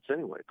client wants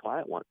anyway. The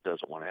client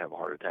doesn't want to have a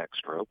heart attack,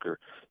 stroke, or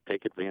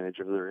take advantage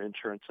of their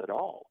insurance at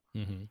all.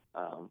 Mm-hmm.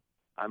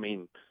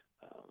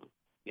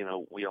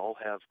 We all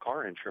have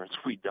car insurance.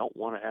 We don't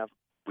want to have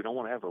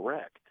a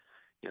wreck,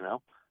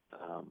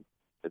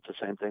 It's the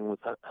same thing with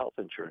health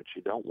insurance.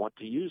 You don't want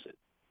to use it.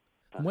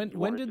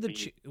 When did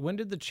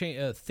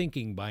the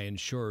thinking by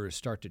insurers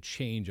start to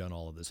change on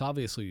all of this?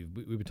 Obviously,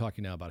 we've been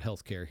talking now about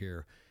healthcare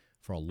here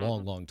for a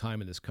long, long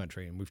time in this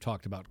country, and we've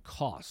talked about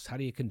costs. How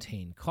do you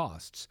contain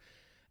costs?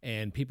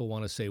 And people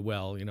want to say,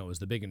 well, is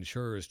the big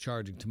insurers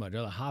charging too much?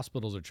 Other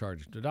hospitals are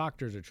charging, the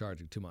doctors are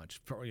charging too much.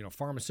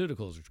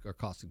 Pharmaceuticals are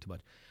costing too much.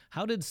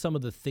 How did some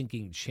of the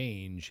thinking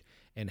change,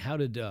 and how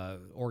did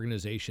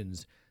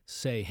organizations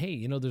say,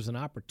 hey, there's an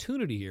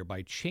opportunity here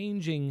by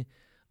changing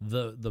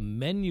the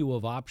menu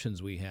of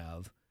options we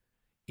have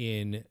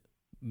in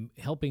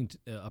helping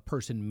a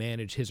person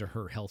manage his or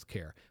her health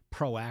care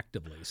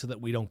proactively so that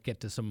we don't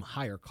get to some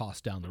higher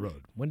cost down the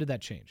road? When did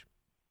that change?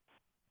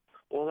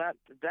 Well, that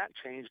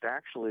changed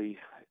actually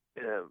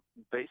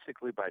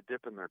basically by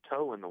dipping their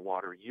toe in the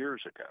water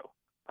years ago.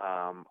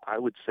 I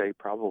would say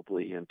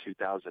probably in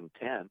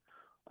 2010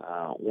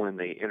 when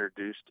they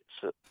introduced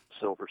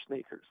silver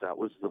sneakers. That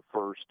was the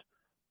first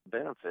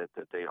benefit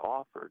that they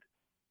offered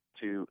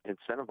to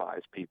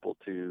incentivize people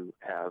to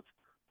have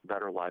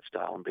better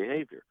lifestyle and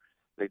behavior.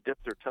 They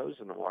dipped their toes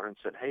in the water and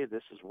said, hey,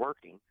 this is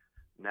working.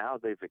 Now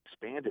they've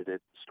expanded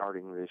it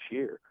starting this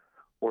year.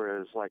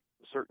 Whereas like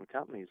certain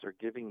companies are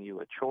giving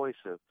you a choice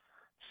of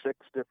 6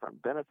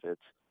 different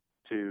benefits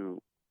to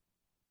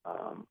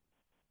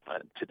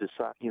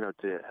decide,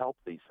 to help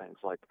these things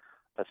like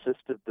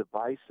assistive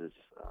devices,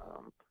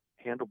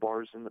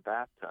 handlebars in the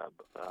bathtub,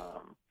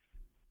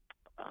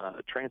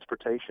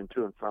 transportation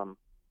to and from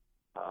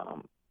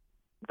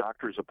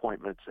doctor's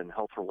appointments and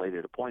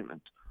health-related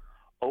appointments,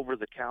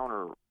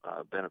 over-the-counter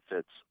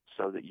benefits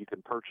so that you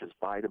can purchase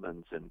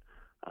vitamins and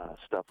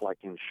stuff like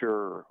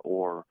Ensure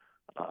or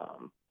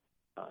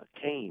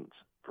canes,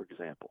 for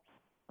example,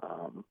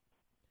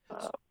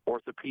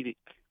 orthopedic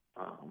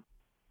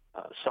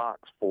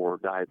socks for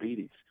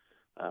diabetes.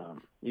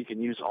 You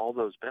can use all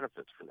those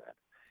benefits for that.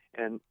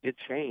 And it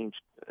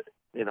changed,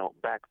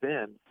 back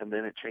then, and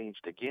then it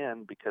changed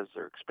again because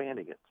they're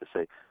expanding it to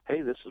say,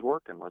 hey, this is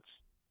working.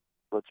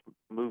 Let's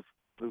move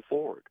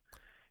forward.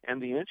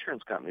 And the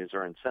insurance companies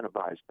are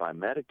incentivized by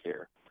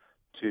Medicare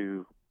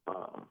to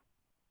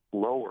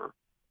lower,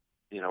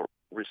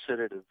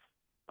 recidivative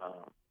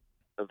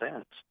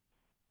events.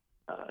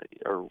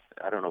 Or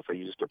I don't know if I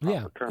used a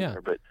proper term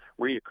there, but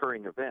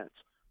reoccurring events.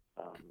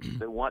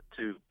 They want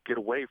to get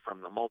away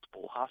from the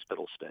multiple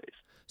hospital stays.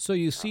 So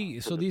you see,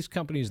 so these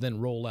companies then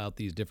roll out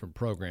these different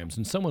programs,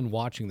 and someone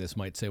watching this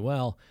might say,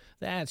 well,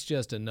 that's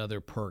just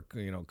another perk,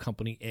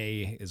 company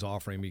A is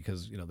offering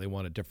because, they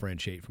want to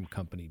differentiate from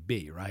company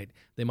B, right?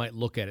 They might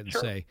look at it and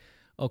say,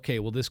 okay,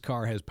 well, this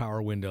car has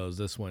power windows.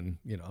 This one,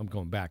 I'm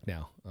going back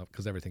now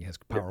because everything has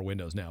power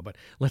windows now. But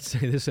let's say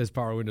this has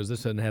power windows.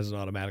 This one has an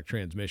automatic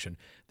transmission.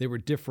 They were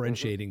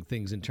differentiating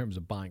things in terms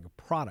of buying a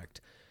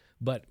product.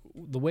 But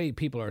the way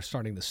people are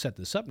starting to set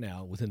this up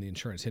now within the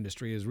insurance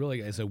industry is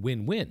really as a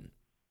win-win,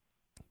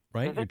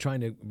 right? You're trying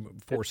to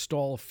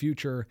forestall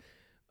future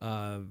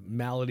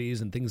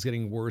maladies and things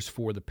getting worse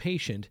for the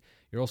patient.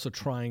 You're also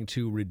trying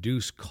to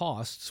reduce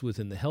costs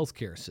within the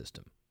healthcare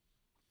system.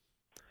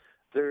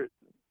 There's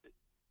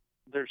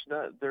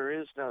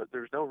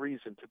no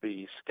reason to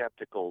be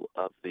skeptical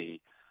of the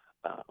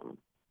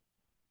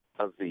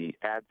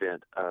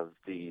advent of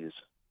these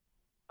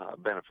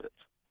benefits.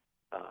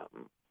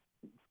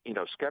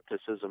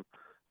 Skepticism,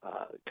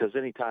 because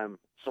anytime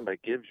somebody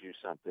gives you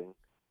something,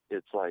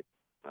 it's like,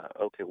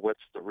 okay,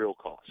 what's the real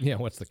cost? Yeah,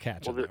 what's the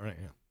catch? Well, right?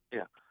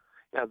 Yeah.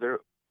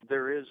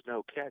 There is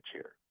no catch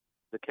here.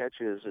 The catch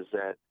is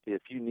that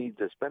if you need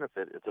this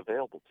benefit, it's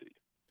available to you.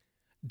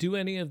 Do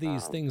any of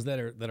these things that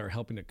are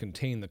helping to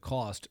contain the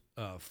cost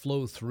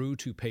flow through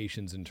to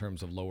patients in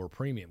terms of lower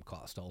premium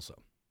cost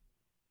also?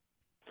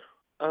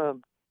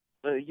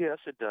 Yes,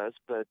 it does.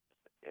 But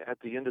at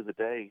the end of the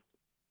day,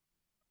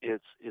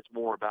 it's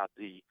more about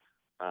the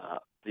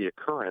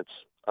occurrence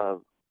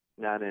of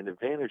not an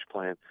Advantage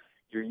plan.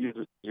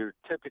 You're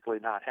typically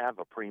not have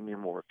a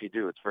premium, or if you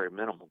do, it's very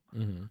minimal.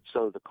 Mm-hmm.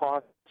 So the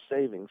cost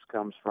savings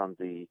comes from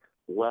the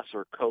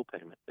lesser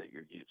copayment that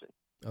you're using.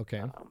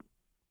 Okay.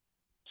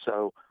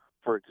 So,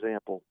 for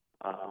example,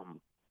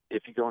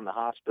 if you go in the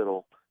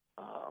hospital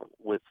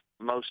with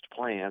most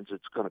plans,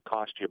 it's going to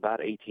cost you about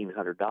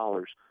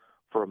 $1,800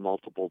 for a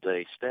multiple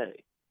day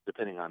stay,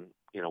 depending on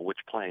which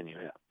plan you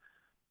have.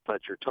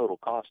 But your total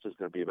cost is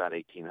going to be about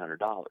 $1,800.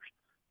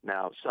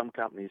 Now, some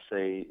companies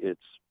say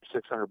it's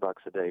 $600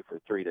 a day for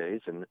 3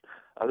 days, and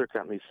other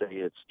companies say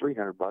it's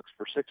 $300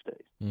 for 6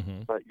 days.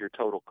 Mm-hmm. But your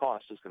total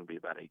cost is going to be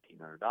about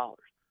 $1,800.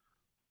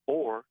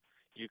 Or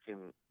you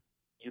can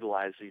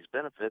utilize these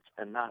benefits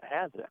and not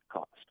have that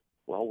cost.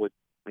 Well, which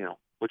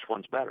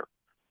one's better?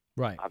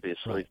 Right.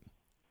 Obviously. Right.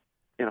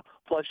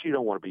 Plus you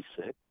don't want to be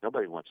sick.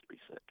 Nobody wants to be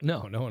sick.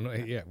 No.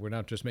 Yeah, we're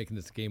not just making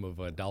this a game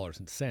of dollars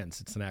and cents.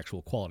 It's an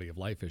actual quality of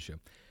life issue.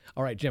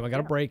 All right, Jim, I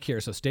got a break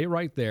here, so stay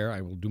right there.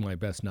 I will do my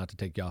best not to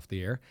take you off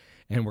the air,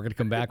 and we're going to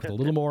come back with a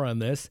little more on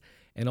this,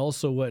 and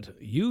also what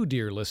you,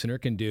 dear listener,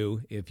 can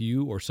do if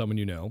you or someone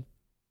you know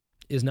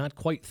is not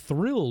quite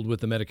thrilled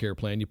with the Medicare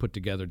plan you put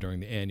together during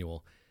the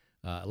annual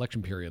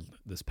election period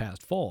this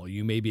past fall,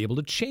 you may be able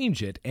to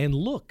change it. And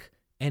look,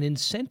 an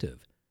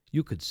incentive.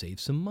 You could save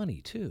some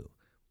money, too.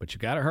 But you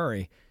got to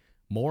hurry.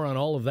 More on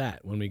all of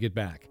that when we get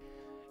back.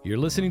 You're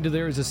listening to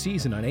There Is a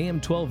Season on AM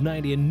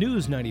 1290 and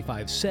News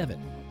 95.7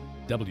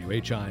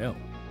 WHIO.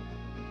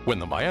 When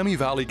the Miami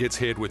Valley gets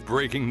hit with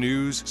breaking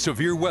news,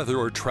 severe weather,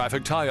 or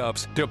traffic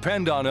tie-ups,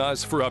 depend on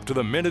us for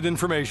up-to-the-minute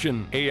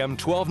information. AM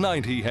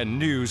 1290 and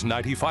News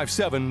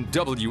 95.7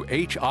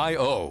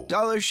 WHIO.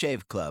 Dollar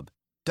Shave Club.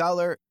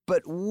 Dollar,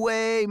 but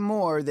way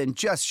more than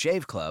just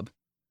Shave Club.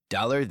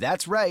 Dollar,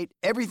 that's right,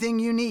 everything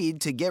you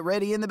need to get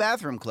ready in the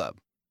bathroom club.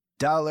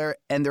 Dollar,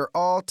 and they're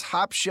all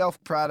top-shelf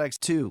products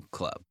too,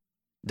 club.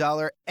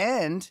 Dollar,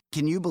 and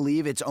can you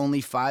believe it's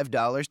only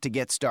 $5 to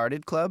get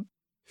started, club?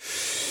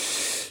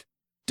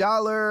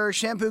 Dollar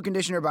shampoo,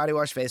 conditioner, body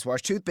wash, face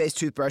wash, toothpaste,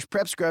 toothbrush,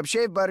 prep scrub,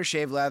 shave butter,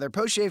 shave lather,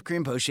 post-shave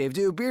cream, post-shave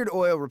dew, beard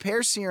oil,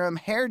 repair serum,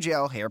 hair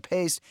gel, hair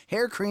paste,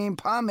 hair cream,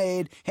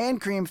 pomade, hand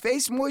cream,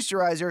 face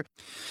moisturizer,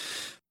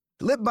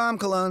 lip balm,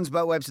 colognes,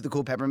 butt wipes with the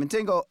cool peppermint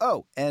tingle.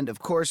 Oh, and of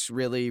course,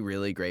 really,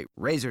 really great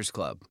Razors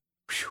Club.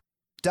 Whew.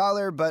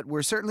 Dollar, but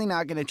we're certainly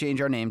not going to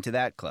change our name to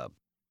that club.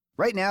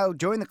 Right now,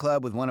 join the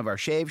club with one of our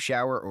shave,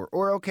 shower, or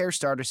oral care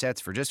starter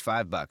sets for just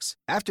 $5.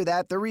 After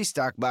that, the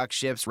restock box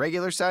ships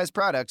regular-sized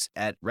products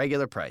at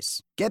regular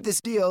price. Get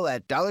this deal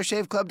at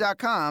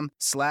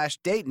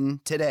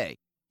dollarshaveclub.com/Dayton today.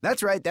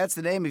 That's right, that's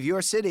the name of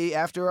your city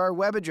after our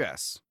web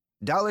address.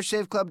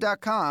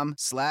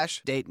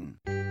 dollarshaveclub.com/Dayton.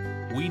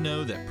 We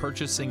know that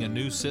purchasing a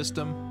new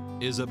system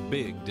is a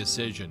big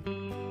decision.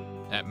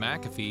 At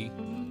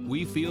McAfee,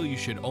 we feel you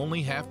should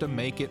only have to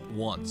make it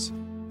once.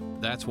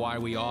 That's why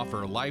we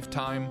offer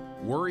lifetime,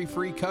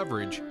 worry-free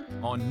coverage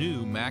on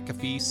new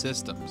McAfee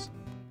systems.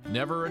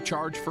 Never a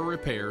charge for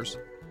repairs,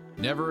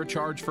 never a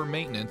charge for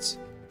maintenance,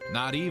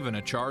 not even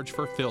a charge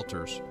for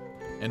filters.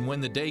 And when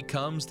the day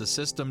comes the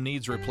system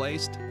needs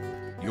replaced,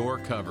 you're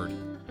covered.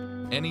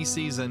 Any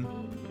season,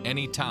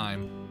 any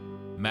time,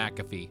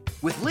 McAfee.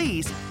 With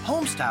Lee's,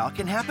 homestyle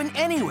can happen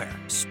anywhere.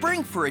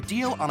 Spring for a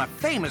deal on a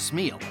famous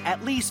meal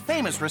at Lee's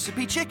Famous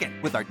Recipe Chicken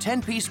with our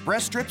 10-piece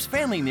breast strips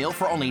family meal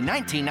for only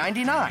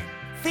 $19.99.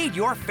 Feed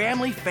your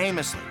family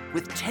famously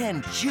with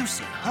 10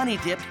 juicy,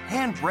 honey-dipped,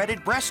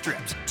 hand-breaded breast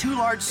strips, 2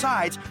 large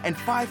sides, and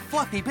 5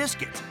 fluffy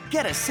biscuits.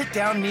 Get a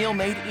sit-down meal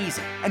made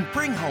easy and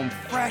bring home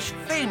fresh,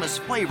 famous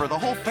flavor the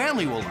whole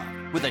family will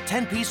love with a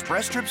 10-piece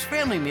breast strips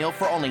family meal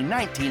for only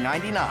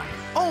 $19.99.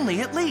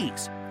 Only at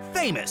Lee's.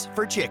 Famous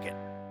for chicken.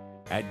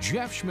 At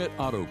Jeff Schmidt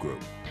Auto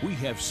Group, we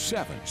have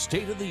 7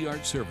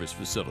 state-of-the-art service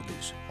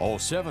facilities. All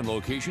 7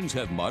 locations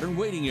have modern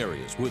waiting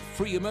areas with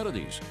free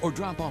amenities, or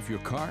drop off your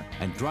car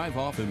and drive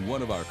off in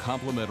one of our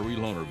complimentary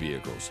loaner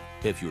vehicles.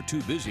 If you're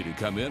too busy to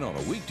come in on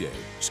a weekday,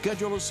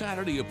 schedule a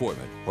Saturday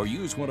appointment or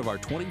use one of our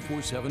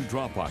 24/7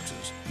 drop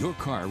boxes. Your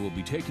car will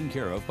be taken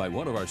care of by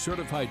one of our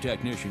certified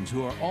technicians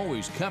who are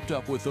always kept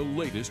up with the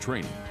latest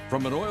training.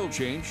 From an oil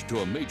change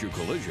to a major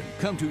collision,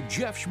 come to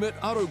Jeff Schmidt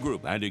Auto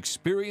Group and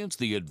experience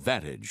the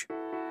advantage.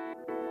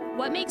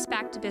 What makes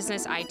Back to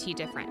Business IT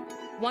different?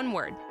 One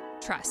word: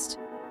 trust.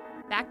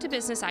 Back to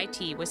Business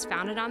IT was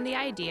founded on the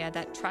idea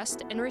that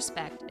trust and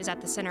respect is at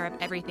the center of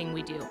everything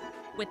we do.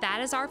 With that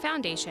as our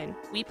foundation,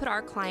 we put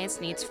our clients'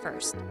 needs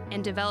first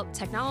and develop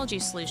technology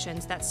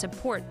solutions that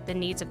support the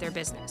needs of their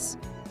business.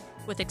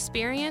 With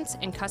experience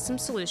and custom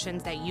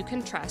solutions that you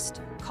can trust,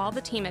 call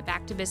the team at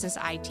Back to Business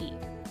IT.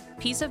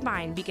 Peace of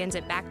mind begins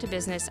at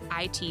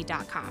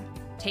backtobusinessit.com.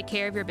 Take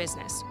care of your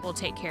business. We'll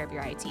take care of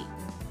your IT.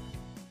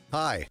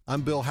 Hi,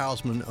 I'm Bill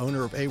Hausman,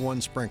 owner of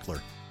A1 Sprinkler.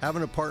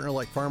 Having a partner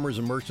like Farmers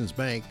and Merchants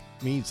Bank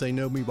means they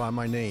know me by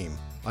my name.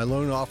 My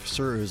loan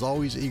officer is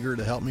always eager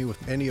to help me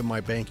with any of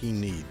my banking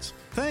needs.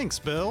 Thanks,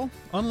 Bill.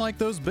 Unlike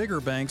those bigger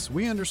banks,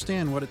 we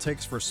understand what it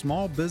takes for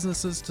small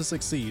businesses to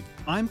succeed.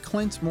 I'm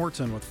Clint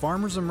Morton with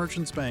Farmers and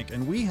Merchants Bank,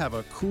 and we have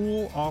a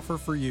cool offer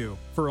for you.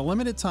 For a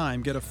limited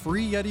time, get a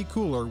free Yeti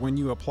cooler when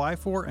you apply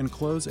for and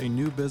close a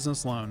new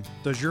business loan.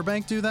 Does your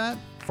bank do that?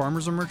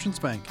 Farmers and Merchants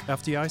Bank,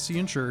 FDIC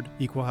insured,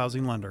 equal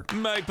housing lender.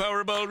 My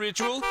Powerball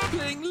ritual?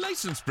 Playing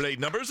license plate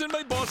numbers in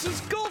my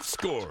boss's golf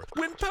score.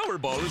 When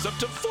Powerball is up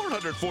to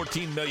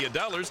 $414 million,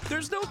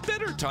 there's no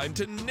better time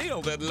to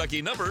nail that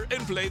lucky number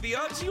and play the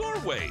odds your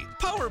way.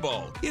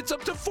 Powerball, it's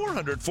up to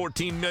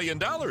 $414 million.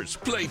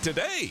 Play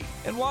today.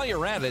 And while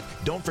you're at it,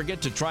 don't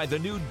forget to try the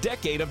new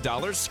Decade of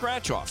Dollars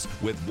scratch-offs.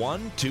 With $1,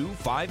 $2,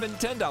 $5, and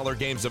 $10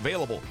 games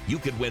available, you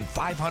could win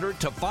 $500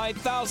 to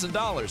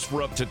 $5,000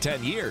 for up to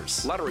 10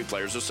 years. Lottery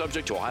players are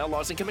subject to Ohio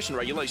laws and commission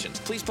regulations.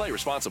 Please play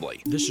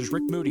responsibly. This is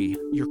Rick Moody,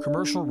 your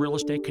commercial real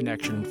estate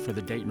connection for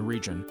the Dayton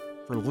region.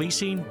 For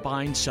leasing,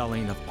 buying,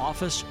 selling of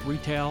office,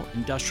 retail,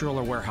 industrial,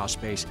 or warehouse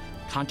space,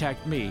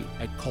 contact me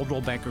at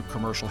Coldwell Banker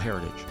Commercial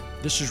Heritage.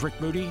 This is Rick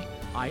Moody.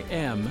 I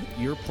am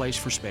your place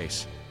for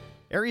space.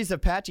 Areas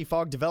of patchy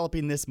fog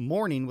developing this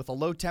morning with a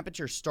low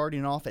temperature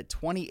starting off at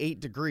 28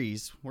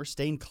 degrees. We're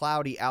staying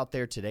cloudy out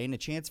there today and a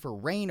chance for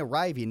rain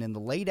arriving in the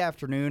late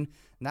afternoon,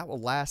 and that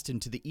will last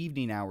into the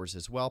evening hours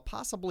as well,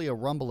 possibly a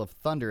rumble of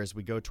thunder as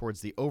we go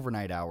towards the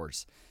overnight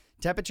hours.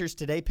 Temperatures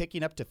today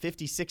picking up to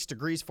 56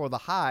 degrees for the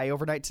high.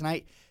 Overnight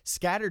tonight,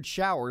 scattered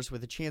showers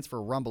with a chance for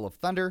a rumble of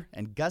thunder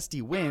and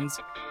gusty winds.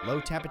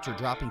 Low temperature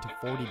dropping to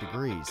 40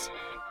 degrees.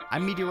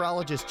 I'm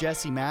meteorologist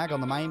Jesse Mag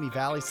on the Miami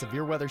Valley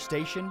Severe Weather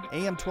Station,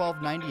 AM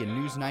 1290 and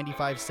News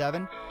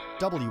 95.7,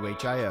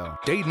 WHIO.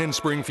 Dayton and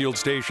Springfield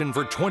station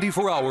for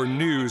 24-hour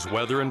news,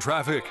 weather, and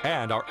traffic.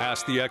 And our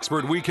Ask the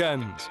Expert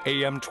weekends,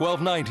 AM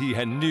 1290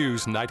 and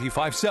News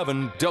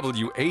 95.7,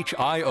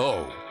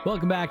 WHIO.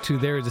 Welcome back to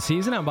There's a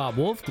Season. I'm Bob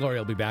Wolf. Gloria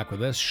will be back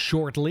with us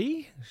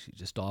shortly. She's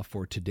just off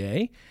for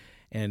today.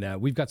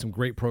 And we've got some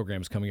great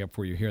programs coming up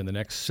for you here in the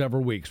next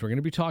several weeks. We're going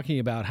to be talking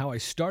about how I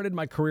started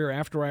my career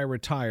after I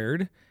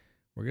retired.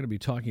 We're going to be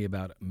talking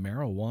about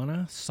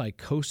marijuana,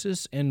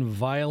 psychosis, and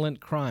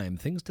violent crime.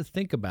 Things to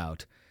think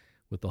about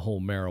with the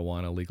whole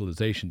marijuana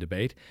legalization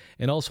debate.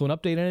 And also an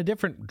update on a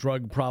different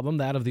drug problem,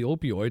 that of the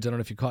opioids. I don't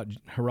know if you caught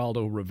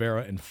Geraldo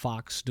Rivera and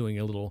Fox doing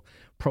a little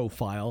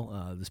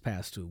profile this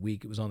past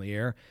week. It was on the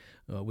air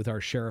with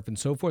our sheriff and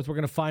so forth. We're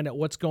going to find out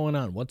what's going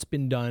on, what's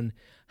been done,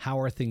 how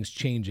are things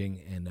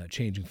changing, and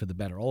changing for the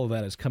better. All of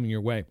that is coming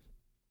your way.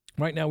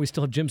 Right now, we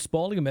still have Jim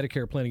Spaulding of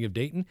Medicare Planning of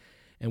Dayton,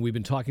 and we've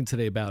been talking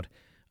today about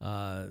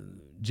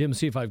Jim,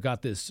 see if I've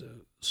got this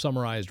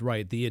summarized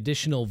right. The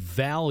additional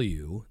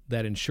value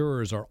that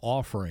insurers are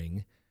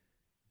offering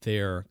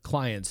their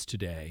clients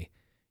today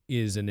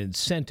is an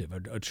incentive,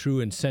 a true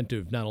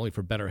incentive, not only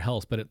for better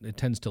health, but it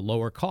tends to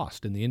lower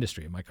cost in the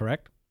industry. Am I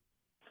correct?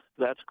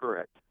 That's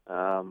correct.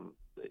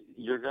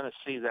 You're going to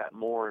see that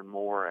more and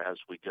more as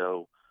we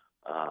go,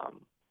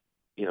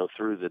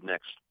 through the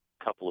next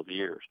couple of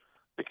years,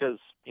 because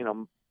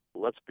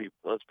let's be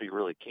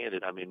really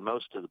candid. I mean,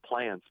 most of the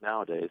plans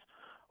nowadays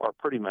are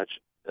pretty much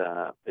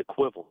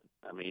equivalent.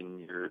 I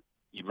mean,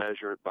 you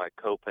measure it by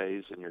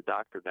copays in your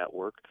doctor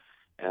network,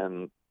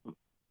 and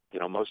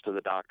most of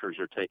the doctors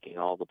are taking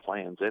all the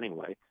plans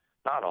anyway.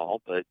 Not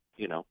all, but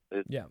the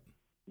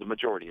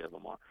majority of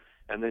them are.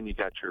 And then you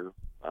got your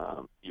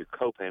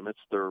copayments;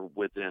 they're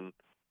within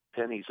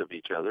pennies of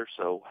each other.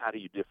 So how do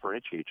you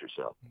differentiate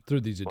yourself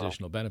through these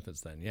additional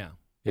benefits? Then, yeah.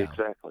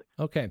 Exactly.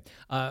 Okay.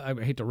 I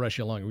hate to rush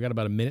you along. We've got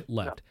about a minute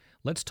left. Yeah.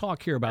 Let's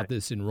talk here about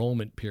this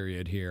enrollment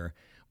period here.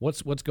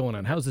 What's going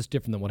on? How is this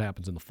different than what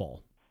happens in the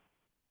fall?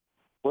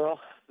 Well,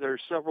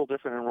 there's several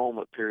different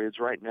enrollment periods.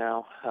 Right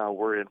now,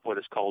 we're in what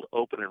is called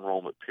open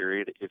enrollment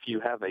period. If you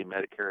have a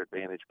Medicare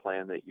Advantage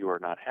plan that you are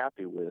not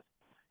happy with,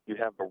 you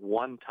have a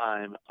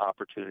one-time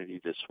opportunity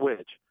to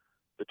switch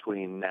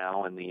between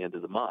now and the end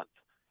of the month.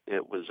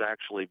 It was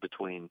actually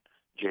between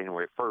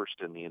January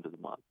 1st and the end of the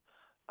month.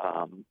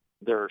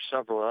 There are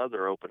several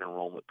other open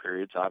enrollment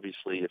periods.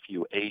 Obviously, if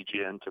you age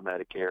into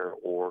Medicare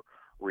or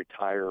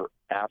retire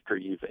after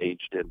you've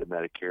aged into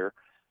Medicare,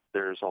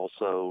 there's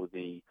also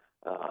the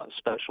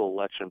special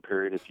election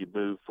period. If you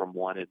move from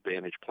one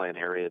Advantage plan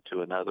area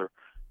to another,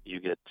 you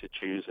get to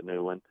choose a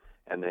new one.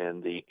 And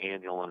then the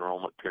annual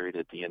enrollment period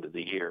at the end of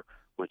the year,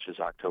 which is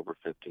October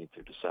 15th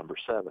through December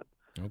 7th.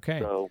 Okay.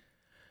 So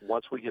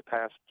once we get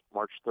past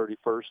March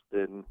 31st,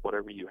 then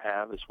whatever you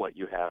have is what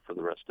you have for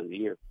the rest of the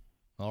year.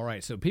 All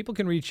right. So people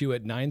can reach you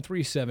at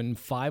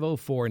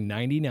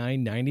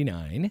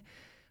 937-504-9999,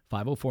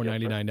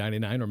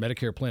 504-9999, or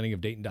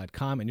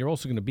MedicarePlanningofDayton.com. And you're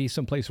also going to be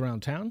someplace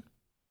around town?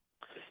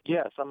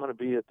 Yes, I'm going to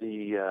be at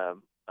the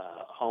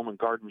Home and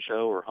Garden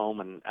Show or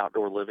Home and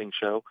Outdoor Living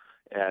Show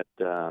at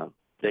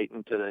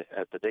Dayton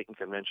at the Dayton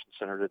Convention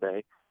Center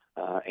today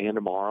and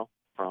tomorrow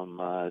from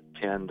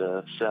 10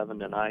 to 7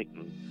 tonight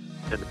and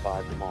 10 to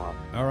 5 tomorrow.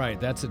 All right.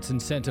 That's its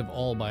incentive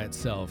all by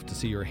itself to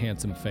see your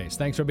handsome face.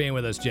 Thanks for being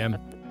with us, Jim.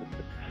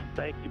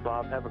 Thank you,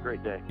 Bob. Have a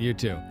great day. You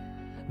too.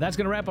 That's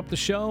going to wrap up the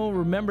show.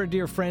 Remember,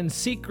 dear friends,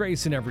 seek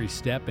grace in every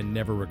step and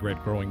never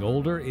regret growing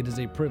older. It is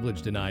a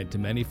privilege denied to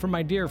many. For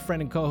my dear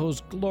friend and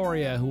co-host,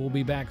 Gloria, who will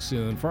be back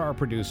soon, for our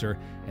producer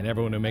and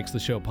everyone who makes the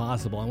show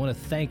possible, I want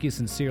to thank you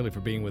sincerely for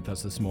being with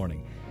us this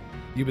morning.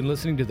 You've been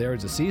listening to There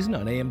Is a Season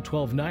on AM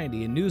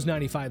 1290 and News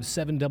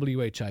 95.7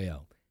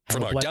 WHIO.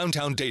 From our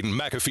downtown Dayton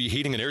McAfee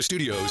Heating and Air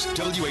Studios,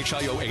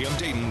 WHIO AM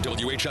Dayton,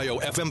 WHIO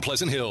FM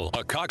Pleasant Hill,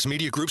 a Cox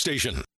Media Group station.